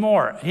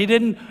anymore. He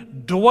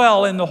didn't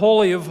dwell in the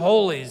Holy of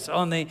Holies.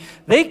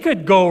 They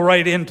could go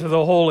right into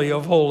the Holy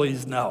of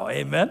Holies now.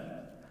 Amen?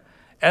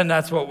 And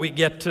that's what we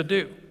get to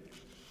do,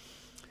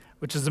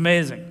 which is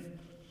amazing.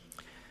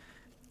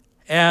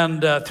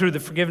 And through the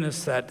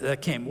forgiveness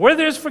that came. Where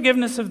there's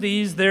forgiveness of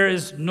these, there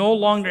is no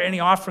longer any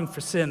offering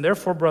for sin.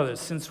 Therefore, brothers,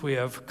 since we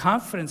have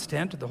confidence to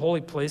enter the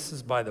holy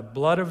places by the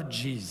blood of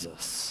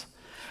Jesus,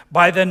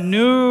 by the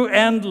new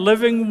and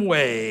living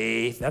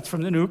way, that's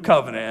from the new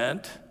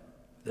covenant,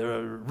 the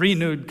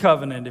renewed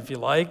covenant, if you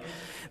like,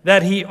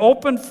 that he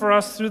opened for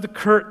us through the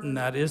curtain,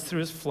 that is, through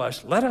his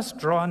flesh, let us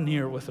draw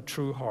near with a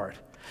true heart.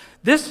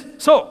 This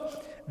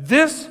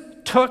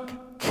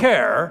took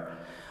care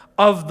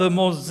of the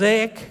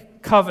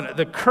Mosaic covenant,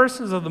 the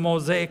curses of the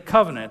Mosaic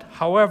covenant.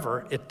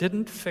 However, it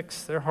didn't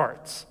fix their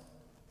hearts.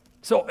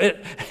 So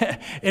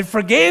it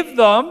forgave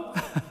them,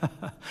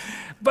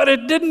 but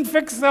it didn't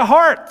fix their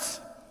hearts.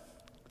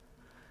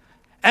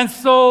 And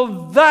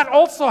so that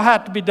also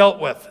had to be dealt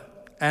with.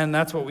 And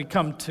that's what we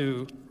come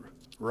to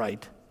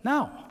right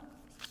now.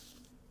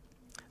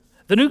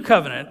 The new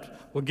covenant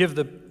will give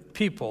the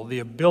people the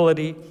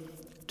ability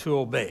to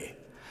obey.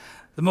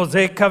 The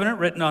Mosaic covenant,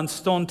 written on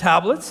stone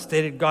tablets,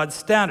 stated God's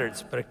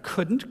standards, but it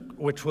couldn't,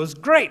 which was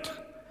great.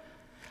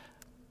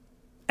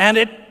 And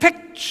it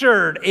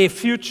pictured a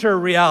future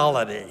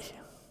reality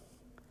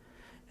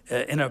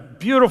in a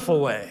beautiful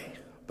way.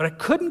 But it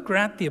couldn't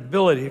grant the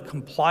ability to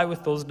comply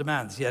with those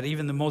demands. Yet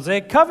even the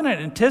Mosaic covenant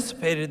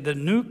anticipated the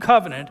new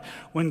covenant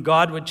when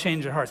God would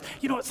change their hearts.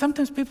 You know,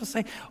 sometimes people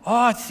say,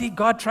 oh, see,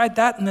 God tried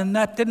that and then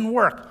that didn't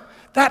work.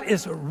 That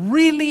is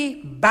really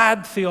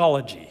bad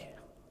theology.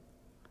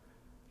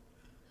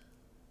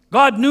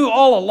 God knew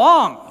all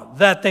along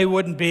that they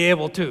wouldn't be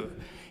able to.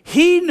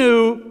 He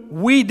knew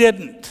we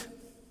didn't.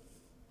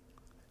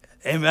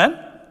 Amen?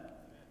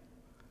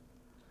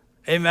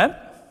 Amen?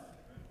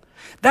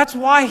 That's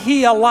why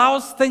he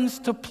allows things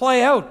to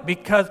play out,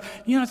 because,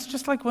 you know, it's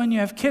just like when you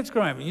have kids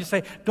growing up and you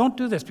say, don't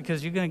do this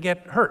because you're going to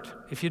get hurt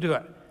if you do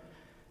it.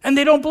 And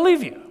they don't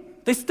believe you.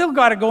 They still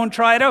got to go and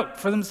try it out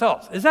for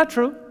themselves. Is that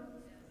true?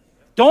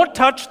 Don't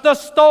touch the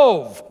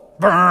stove.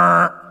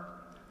 Brr.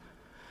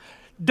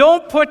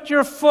 Don't put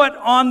your foot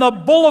on the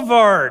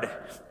boulevard.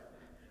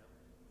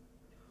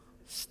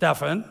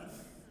 Stefan.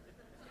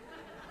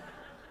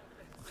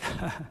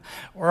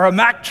 Or a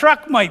Mack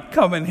truck might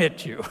come and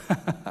hit you.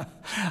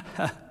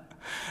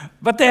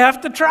 But they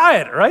have to try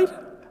it, right?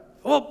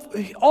 Well,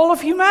 all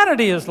of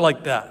humanity is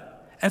like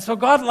that. And so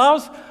God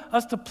allows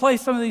us to play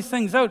some of these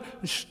things out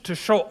to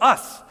show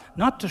us,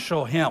 not to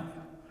show him.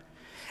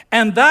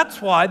 And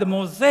that's why the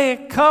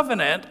Mosaic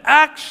covenant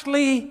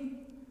actually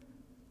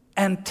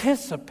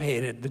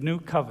anticipated the new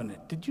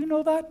covenant. Did you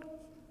know that?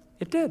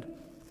 It did.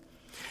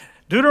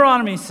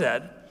 Deuteronomy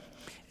said,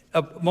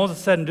 Moses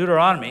said in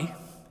Deuteronomy,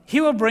 he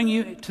will bring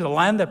you to the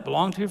land that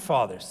belonged to your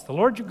fathers. The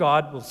Lord your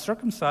God will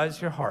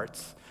circumcise your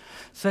hearts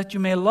so that you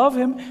may love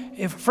him.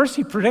 First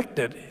he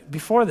predicted,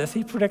 before this,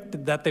 he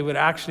predicted that they would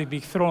actually be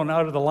thrown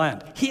out of the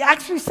land. He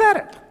actually said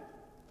it.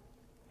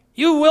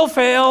 You will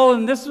fail,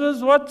 and this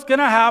is what's going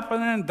to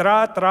happen, and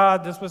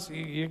this was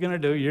you're going to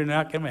do, you're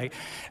not going to make.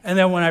 And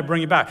then when I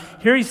bring you back,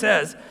 here he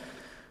says,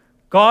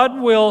 God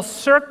will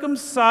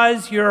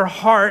circumcise your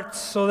hearts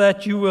so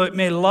that you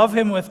may love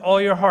him with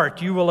all your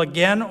heart. You will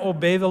again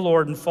obey the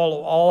Lord and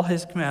follow all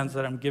his commands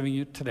that I'm giving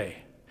you today.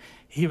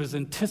 He was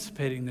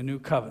anticipating the new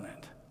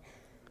covenant.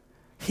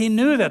 He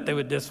knew that they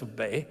would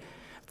disobey,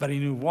 but he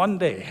knew one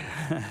day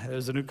there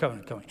was a new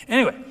covenant coming.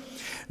 Anyway,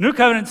 new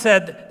covenant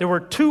said there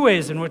were two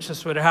ways in which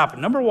this would happen.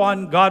 Number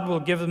one, God will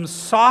give them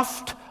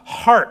soft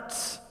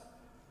hearts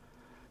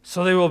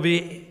so they will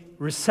be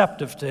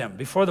receptive to him.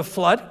 Before the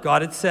flood,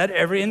 God had said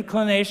every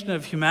inclination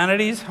of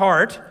humanity's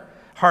hearts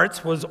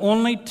was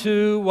only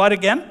to what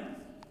again?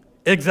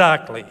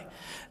 Exactly.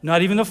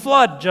 Not even the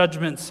flood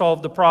judgment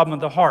solved the problem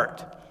of the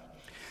heart.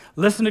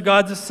 Listen to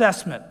God's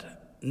assessment.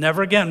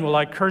 Never again will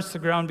I curse the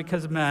ground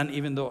because of man,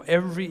 even though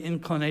every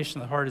inclination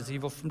of the heart is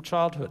evil from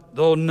childhood.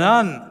 Though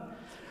none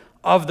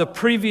of the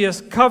previous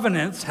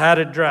covenants had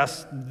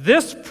addressed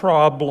this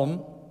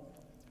problem,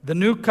 the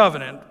new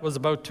covenant was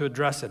about to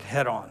address it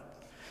head on.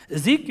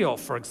 Ezekiel,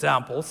 for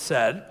example,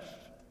 said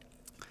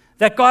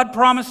that God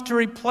promised to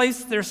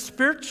replace their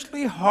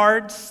spiritually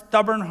hard,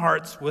 stubborn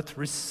hearts with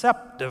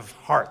receptive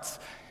hearts,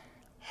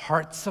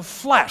 hearts of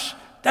flesh.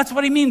 That's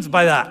what he means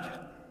by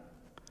that.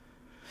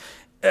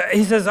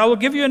 He says, I will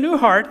give you a new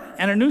heart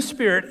and a new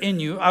spirit in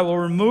you. I will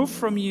remove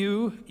from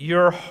you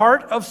your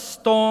heart of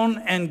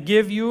stone and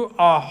give you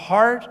a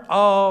heart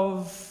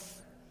of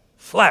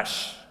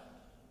flesh.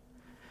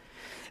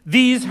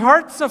 These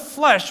hearts of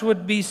flesh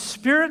would be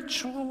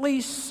spiritually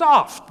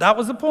soft. That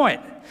was the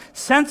point.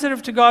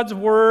 Sensitive to God's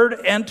word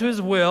and to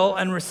his will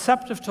and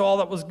receptive to all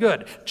that was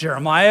good.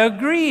 Jeremiah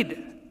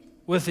agreed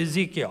with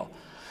Ezekiel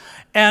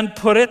and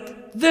put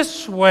it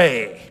this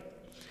way.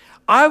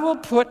 I will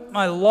put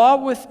my law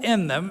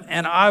within them,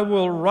 and I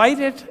will write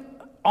it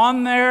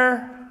on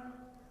their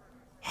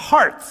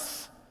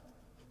hearts.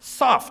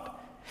 Soft.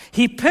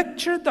 He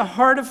pictured the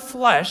heart of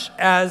flesh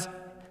as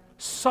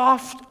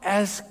soft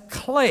as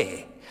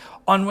clay,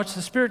 on which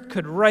the Spirit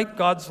could write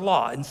God's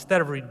law. Instead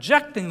of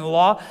rejecting the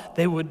law,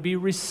 they would be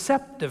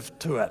receptive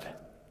to it.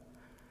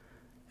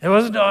 It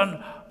wasn't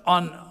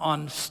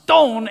on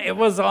stone, it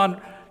was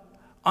on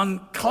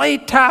clay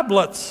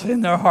tablets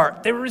in their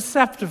heart. They were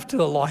receptive to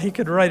the law. He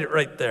could write it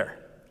right there.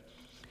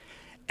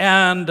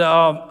 And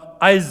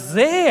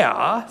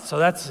Isaiah, so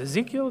that's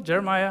Ezekiel,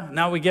 Jeremiah,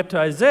 now we get to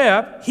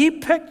Isaiah, he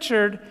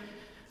pictured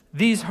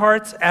these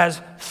hearts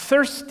as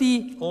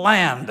thirsty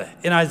land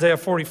in Isaiah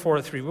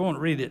 44:3. We won't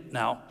read it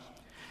now.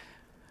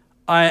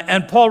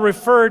 And Paul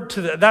referred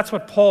to that's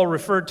what Paul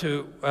referred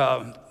to,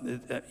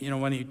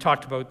 when he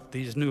talked about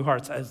these new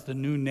hearts as the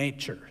new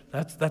nature.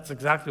 That's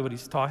exactly what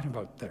he's talking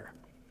about there.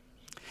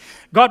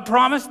 God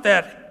promised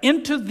that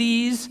into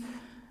these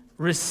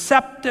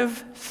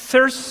receptive,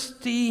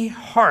 thirsty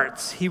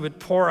hearts, he would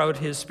pour out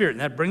his Spirit.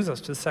 And that brings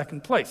us to the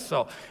second place.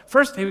 So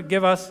first, he would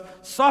give us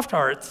soft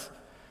hearts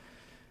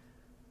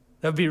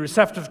that would be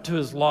receptive to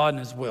his law and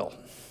his will.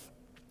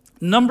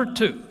 Number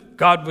two,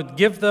 God would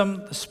give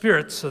them the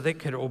Spirit so they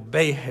could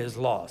obey his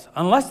laws.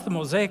 Unless the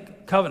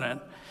Mosaic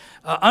covenant,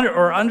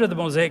 under the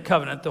Mosaic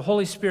covenant, the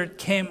Holy Spirit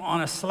came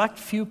on a select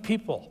few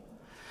people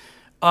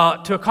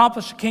to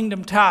accomplish a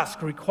kingdom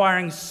task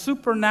requiring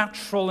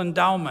supernatural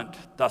endowment.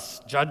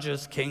 Thus,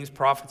 judges, kings,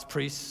 prophets,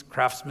 priests,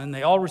 craftsmen,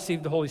 they all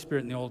received the Holy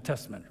Spirit in the Old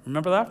Testament.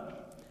 Remember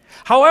that?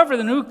 However,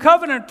 the new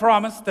covenant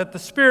promised that the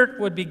Spirit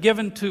would be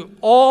given to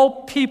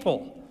all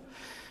people.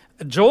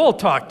 Joel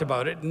talked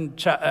about it in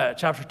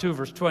chapter 2,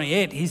 verse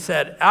 28. He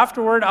said,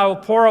 afterward, I will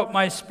pour out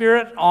my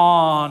Spirit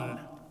on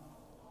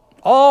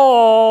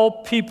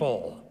all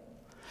people.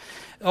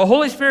 The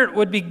Holy Spirit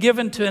would be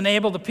given to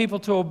enable the people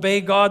to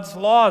obey God's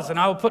laws, and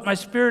I will put my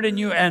Spirit in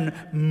you and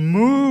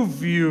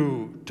move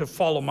you to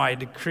follow my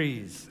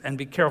decrees and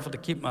be careful to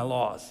keep my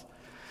laws.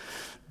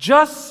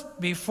 Just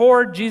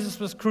before Jesus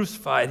was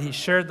crucified, he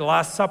shared the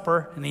Last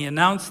Supper, and he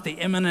announced the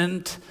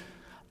imminent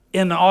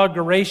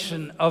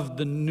inauguration of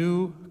the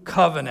new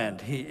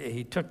covenant.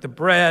 He took the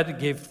bread,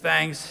 gave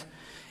thanks,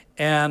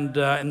 and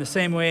in the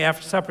same way,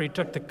 after supper, he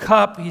took the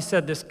cup. He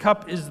said, this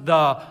cup is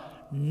the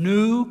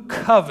new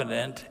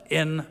covenant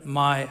in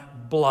my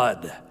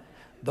blood.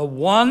 The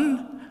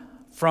one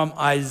from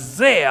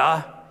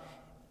Isaiah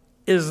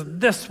is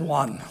this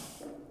one.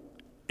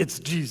 It's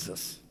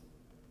Jesus.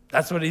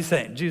 That's what he's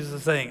saying. Jesus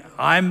is saying,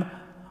 I'm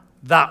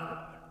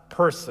that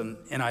person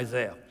in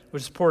Isaiah,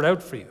 which is poured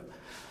out for you.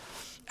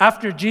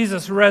 After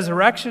Jesus'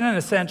 resurrection and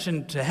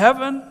ascension to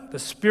heaven, the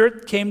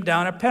Spirit came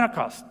down at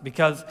Pentecost,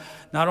 because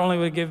not only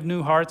will he give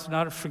new hearts,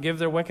 not forgive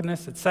their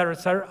wickedness,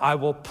 etc., I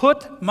will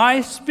put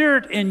my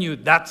Spirit in you.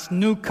 That's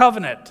new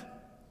covenant.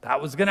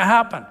 That was going to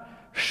happen.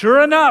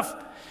 Sure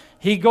enough,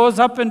 he goes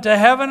up into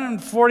heaven,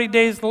 and 40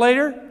 days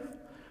later,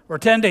 or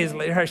 10 days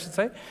later, I should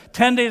say,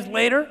 10 days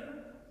later,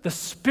 the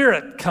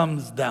Spirit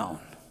comes down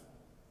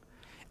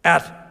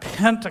at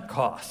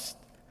Pentecost.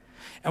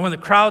 And when the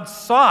crowd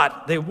saw it,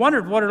 they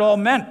wondered what it all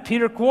meant.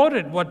 Peter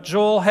quoted what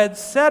Joel had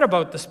said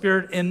about the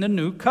Spirit in the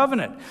new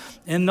covenant.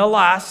 In the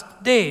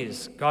last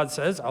days, God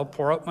says, I'll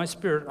pour out my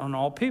Spirit on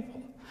all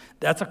people.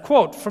 That's a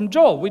quote from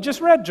Joel. We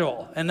just read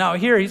Joel, and now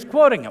here he's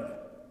quoting him.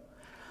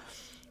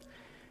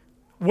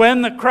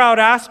 When the crowd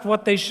asked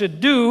what they should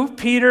do,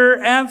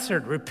 Peter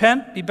answered,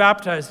 repent, be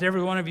baptized,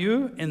 every one of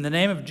you, in the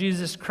name of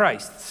Jesus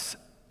Christ.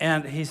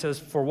 And he says,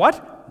 for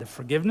what? The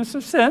forgiveness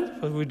of sin,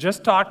 which we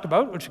just talked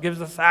about, which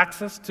gives us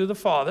access to the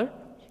Father.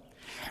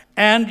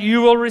 And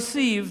you will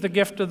receive the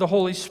gift of the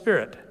Holy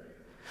Spirit.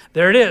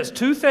 There it is,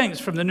 two things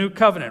from the new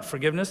covenant,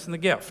 forgiveness and the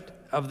gift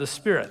of the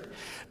Spirit.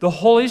 The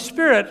Holy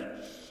Spirit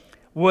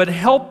would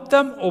help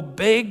them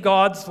obey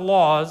God's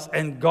laws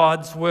and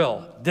God's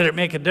will. Did it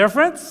make a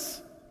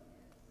difference?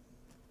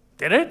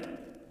 Did it?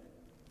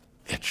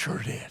 It sure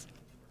did.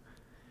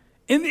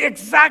 In the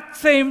exact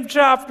same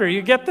chapter,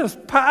 you get this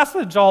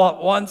passage all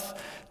at once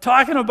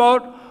talking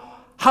about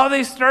how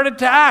they started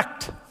to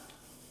act.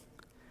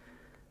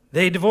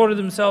 They devoted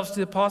themselves to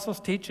the apostles'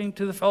 teaching,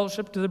 to the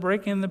fellowship, to the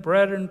breaking of the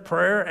bread and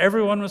prayer.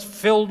 Everyone was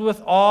filled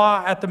with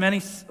awe at the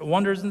many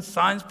wonders and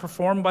signs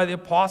performed by the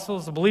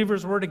apostles. The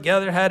believers were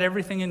together, had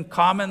everything in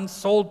common,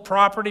 sold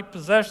property,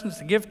 possessions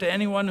to give to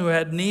anyone who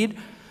had need.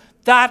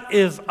 That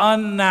is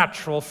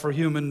unnatural for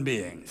human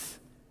beings,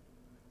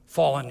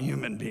 fallen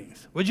human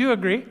beings. Would you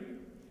agree?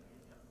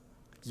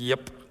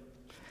 Yep.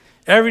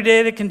 Every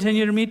day they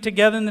continued to meet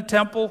together in the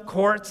temple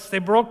courts. They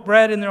broke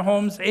bread in their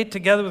homes, ate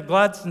together with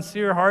glad,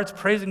 sincere hearts,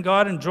 praising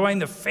God, enjoying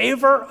the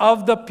favor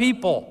of the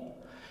people.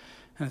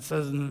 And it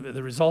says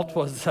the result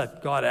was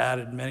that God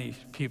added many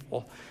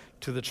people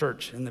to the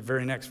church in the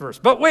very next verse.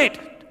 But wait,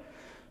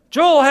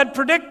 Joel had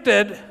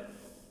predicted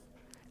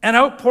an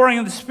outpouring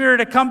of the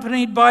Spirit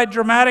accompanied by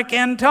dramatic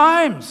end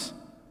times,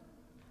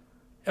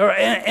 or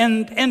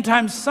end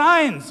time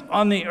signs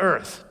on the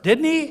earth,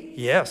 didn't he?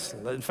 Yes.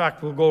 In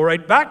fact, we'll go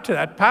right back to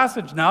that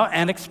passage now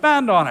and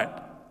expand on it.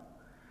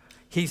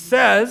 He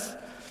says,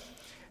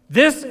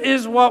 "This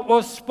is what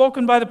was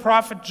spoken by the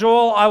prophet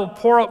Joel. I will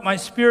pour out my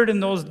Spirit in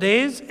those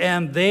days,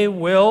 and they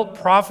will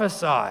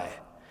prophesy.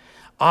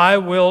 I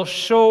will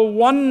show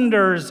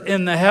wonders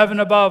in the heaven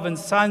above and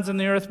signs on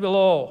the earth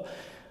below.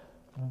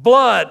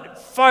 Blood,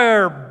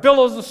 fire,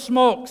 billows of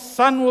smoke.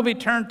 Sun will be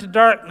turned to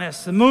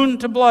darkness, the moon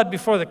to blood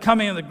before the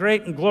coming of the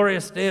great and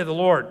glorious day of the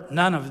Lord."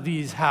 None of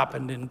these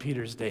happened in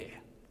Peter's day.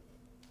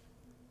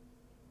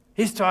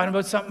 He's talking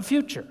about something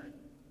future.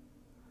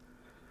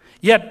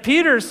 Yet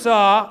Peter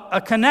saw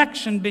a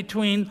connection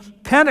between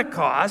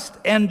Pentecost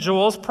and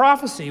Joel's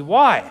prophecy.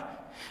 Why?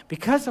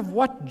 Because of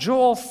what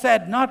Joel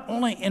said, not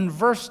only in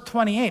verse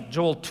 28,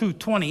 Joel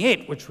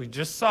 2:28, which we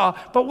just saw,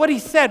 but what he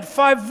said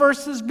 5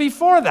 verses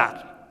before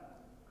that.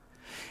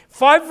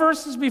 5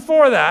 verses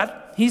before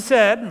that, he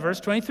said, in verse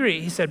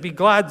 23, he said, "Be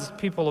glad,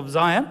 people of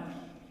Zion.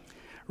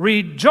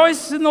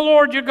 Rejoice in the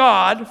Lord your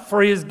God,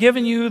 for he has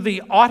given you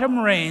the autumn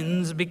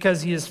rains.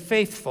 Because he is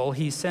faithful,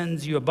 he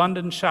sends you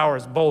abundant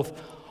showers, both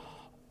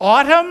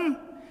autumn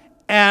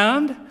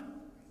and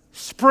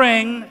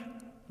spring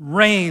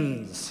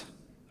rains,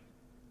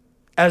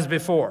 as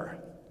before."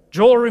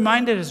 Joel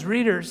reminded his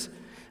readers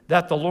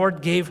that the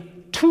Lord gave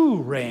 2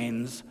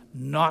 rains,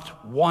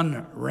 not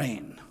 1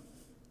 rain.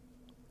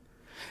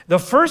 The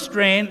first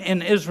rain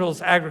in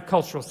Israel's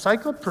agricultural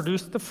cycle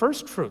produced the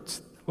first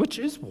fruits, which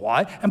is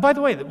why, and by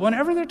the way,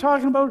 whenever they're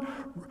talking about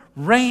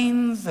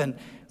rains and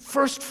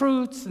first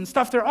fruits and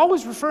stuff, they're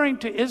always referring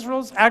to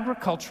Israel's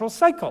agricultural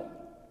cycle.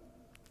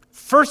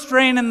 First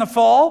rain in the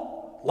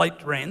fall,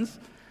 light rains,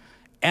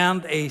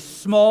 and a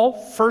small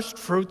first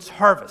fruits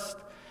harvest.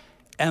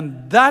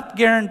 And that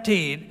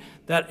guaranteed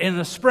that in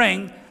the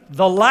spring,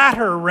 the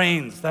latter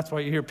rains, that's why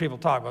you hear people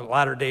talk about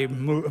latter-day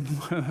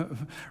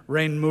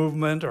rain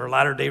movement or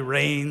latter-day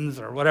rains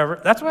or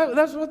whatever. That's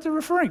what they're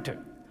referring to.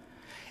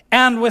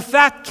 And with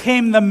that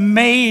came the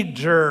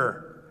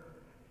major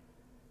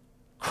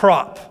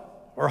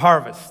crop or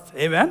harvest.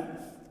 Amen?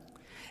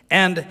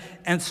 And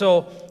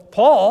so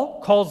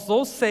Paul calls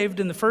those saved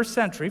in the first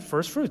century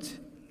first fruits.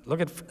 Look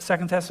at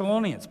 2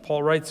 Thessalonians.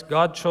 Paul writes,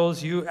 "God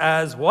chose you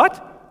as"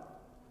 what?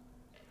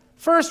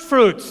 First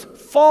fruits,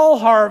 fall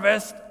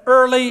harvest,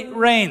 early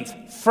rains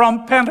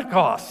from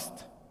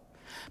Pentecost.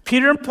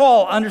 Peter and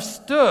Paul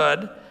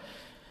understood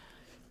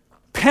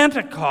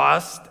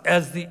Pentecost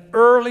as the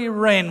early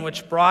rain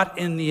which brought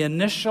in the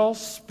initial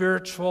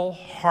spiritual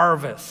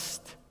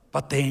harvest.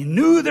 But they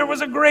knew there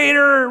was a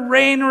greater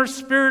rain or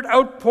spirit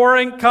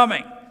outpouring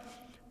coming.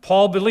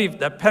 Paul believed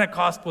that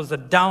Pentecost was a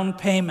down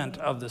payment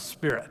of the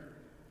Spirit.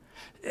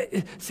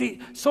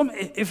 See, so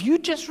if you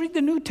just read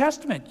the New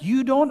Testament,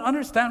 you don't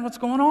understand what's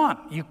going on.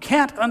 You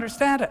can't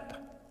understand it.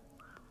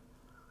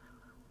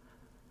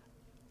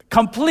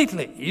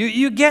 Completely.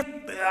 You get,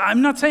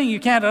 I'm not saying you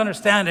can't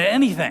understand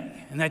anything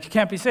and that you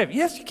can't be saved.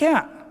 Yes, you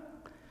can.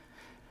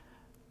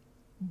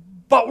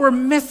 But we're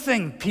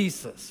missing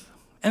pieces.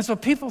 And so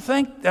people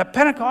think that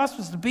Pentecost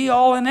was the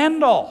be-all and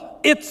end-all.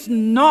 It's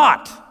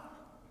not.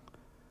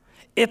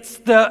 It's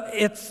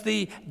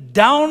the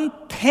down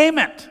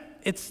payment.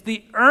 It's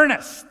the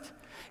earnest,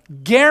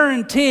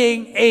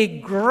 guaranteeing a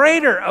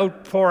greater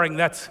outpouring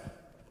that's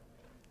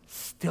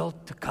still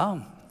to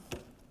come.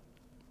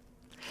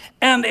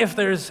 And if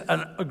there's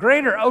a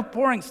greater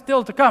outpouring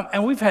still to come,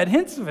 and we've had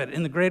hints of it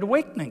in the Great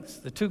Awakenings,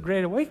 the 2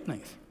 Great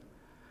Awakenings,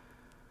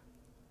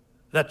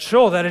 that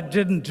show that it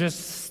didn't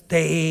just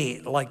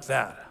stay like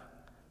that.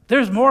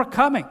 There's more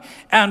coming.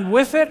 And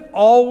with it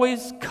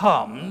always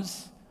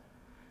comes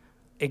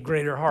a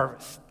greater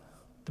harvest.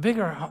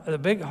 The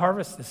big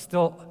harvest is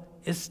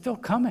still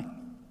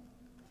coming.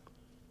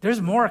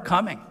 There's more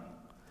coming.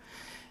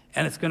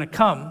 And it's going to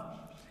come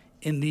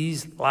in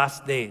these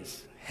last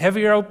days.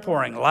 Heavier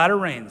outpouring, latter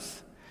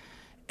rains.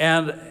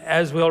 And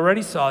as we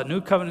already saw,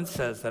 New Covenant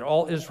says that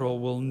all Israel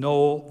will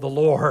know the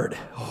Lord.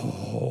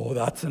 Oh,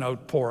 that's an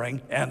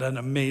outpouring and an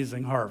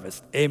amazing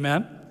harvest.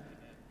 Amen?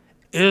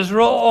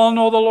 Israel all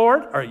know the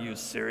Lord? Are you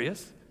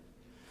serious?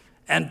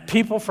 And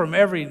people from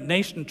every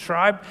nation,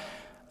 tribe,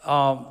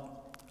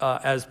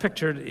 as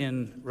pictured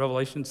in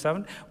Revelation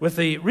 7. With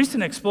the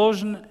recent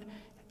explosion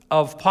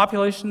of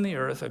population in the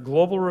earth, a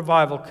global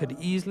revival could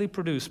easily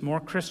produce more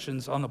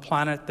Christians on the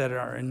planet that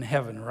are in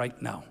heaven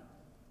right now.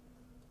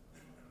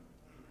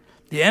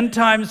 The end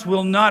times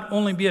will not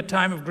only be a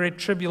time of great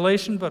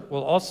tribulation, but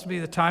will also be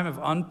the time of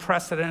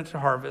unprecedented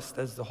harvest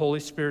as the Holy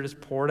Spirit is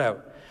poured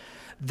out.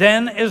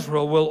 Then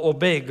Israel will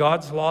obey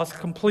God's laws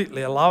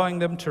completely, allowing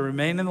them to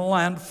remain in the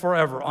land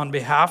forever on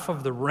behalf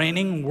of the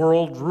reigning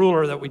world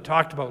ruler that we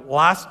talked about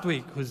last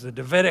week, who's the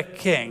Davidic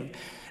king,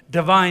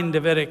 divine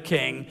Davidic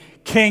king,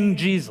 King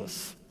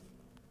Jesus.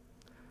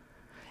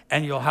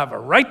 And you'll have a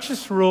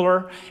righteous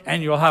ruler,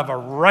 and you'll have a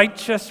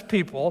righteous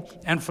people.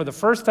 And for the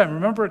first time,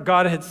 remember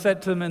God had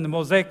said to them in the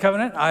Mosaic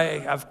covenant, I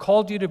have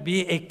called you to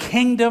be a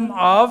kingdom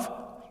of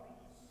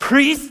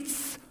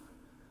priests.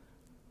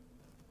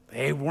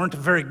 They weren't a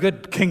very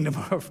good kingdom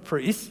of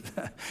priests.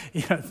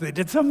 They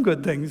did some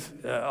good things,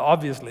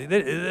 obviously.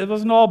 It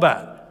wasn't all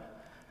bad.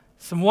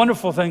 Some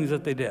wonderful things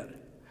that they did.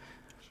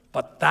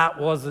 But that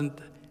wasn't,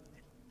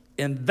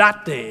 in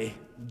that day,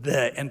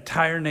 the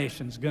entire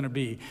nation's going to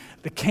be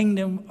the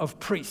kingdom of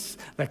priests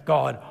that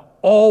God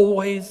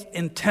always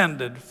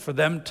intended for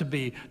them to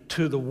be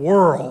to the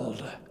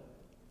world.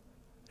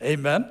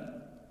 Amen?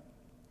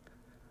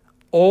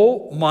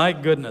 Oh my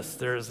goodness,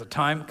 there is a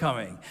time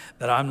coming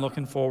that I'm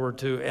looking forward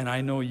to, and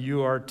I know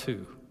you are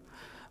too.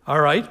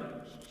 All right?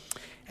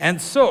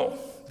 And so,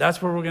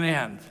 that's where we're going to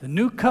end. The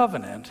new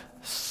covenant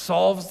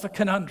solves the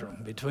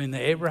conundrum between the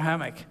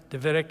Abrahamic,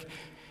 Davidic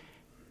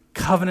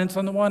covenants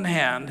on the one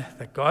hand,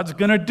 that God's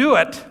going to do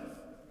it.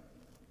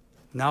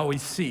 Now we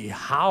see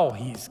how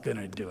he's going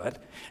to do it,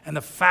 and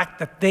the fact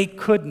that they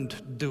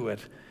couldn't do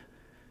it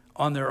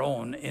on their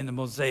own in the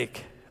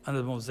Mosaic, under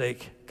the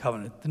Mosaic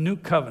covenant. The new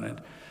covenant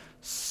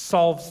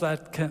solves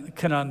that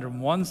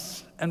conundrum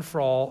once and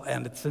for all,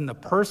 and it's in the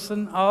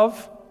person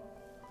of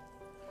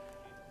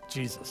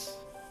Jesus.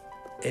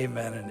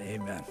 Amen and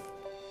amen.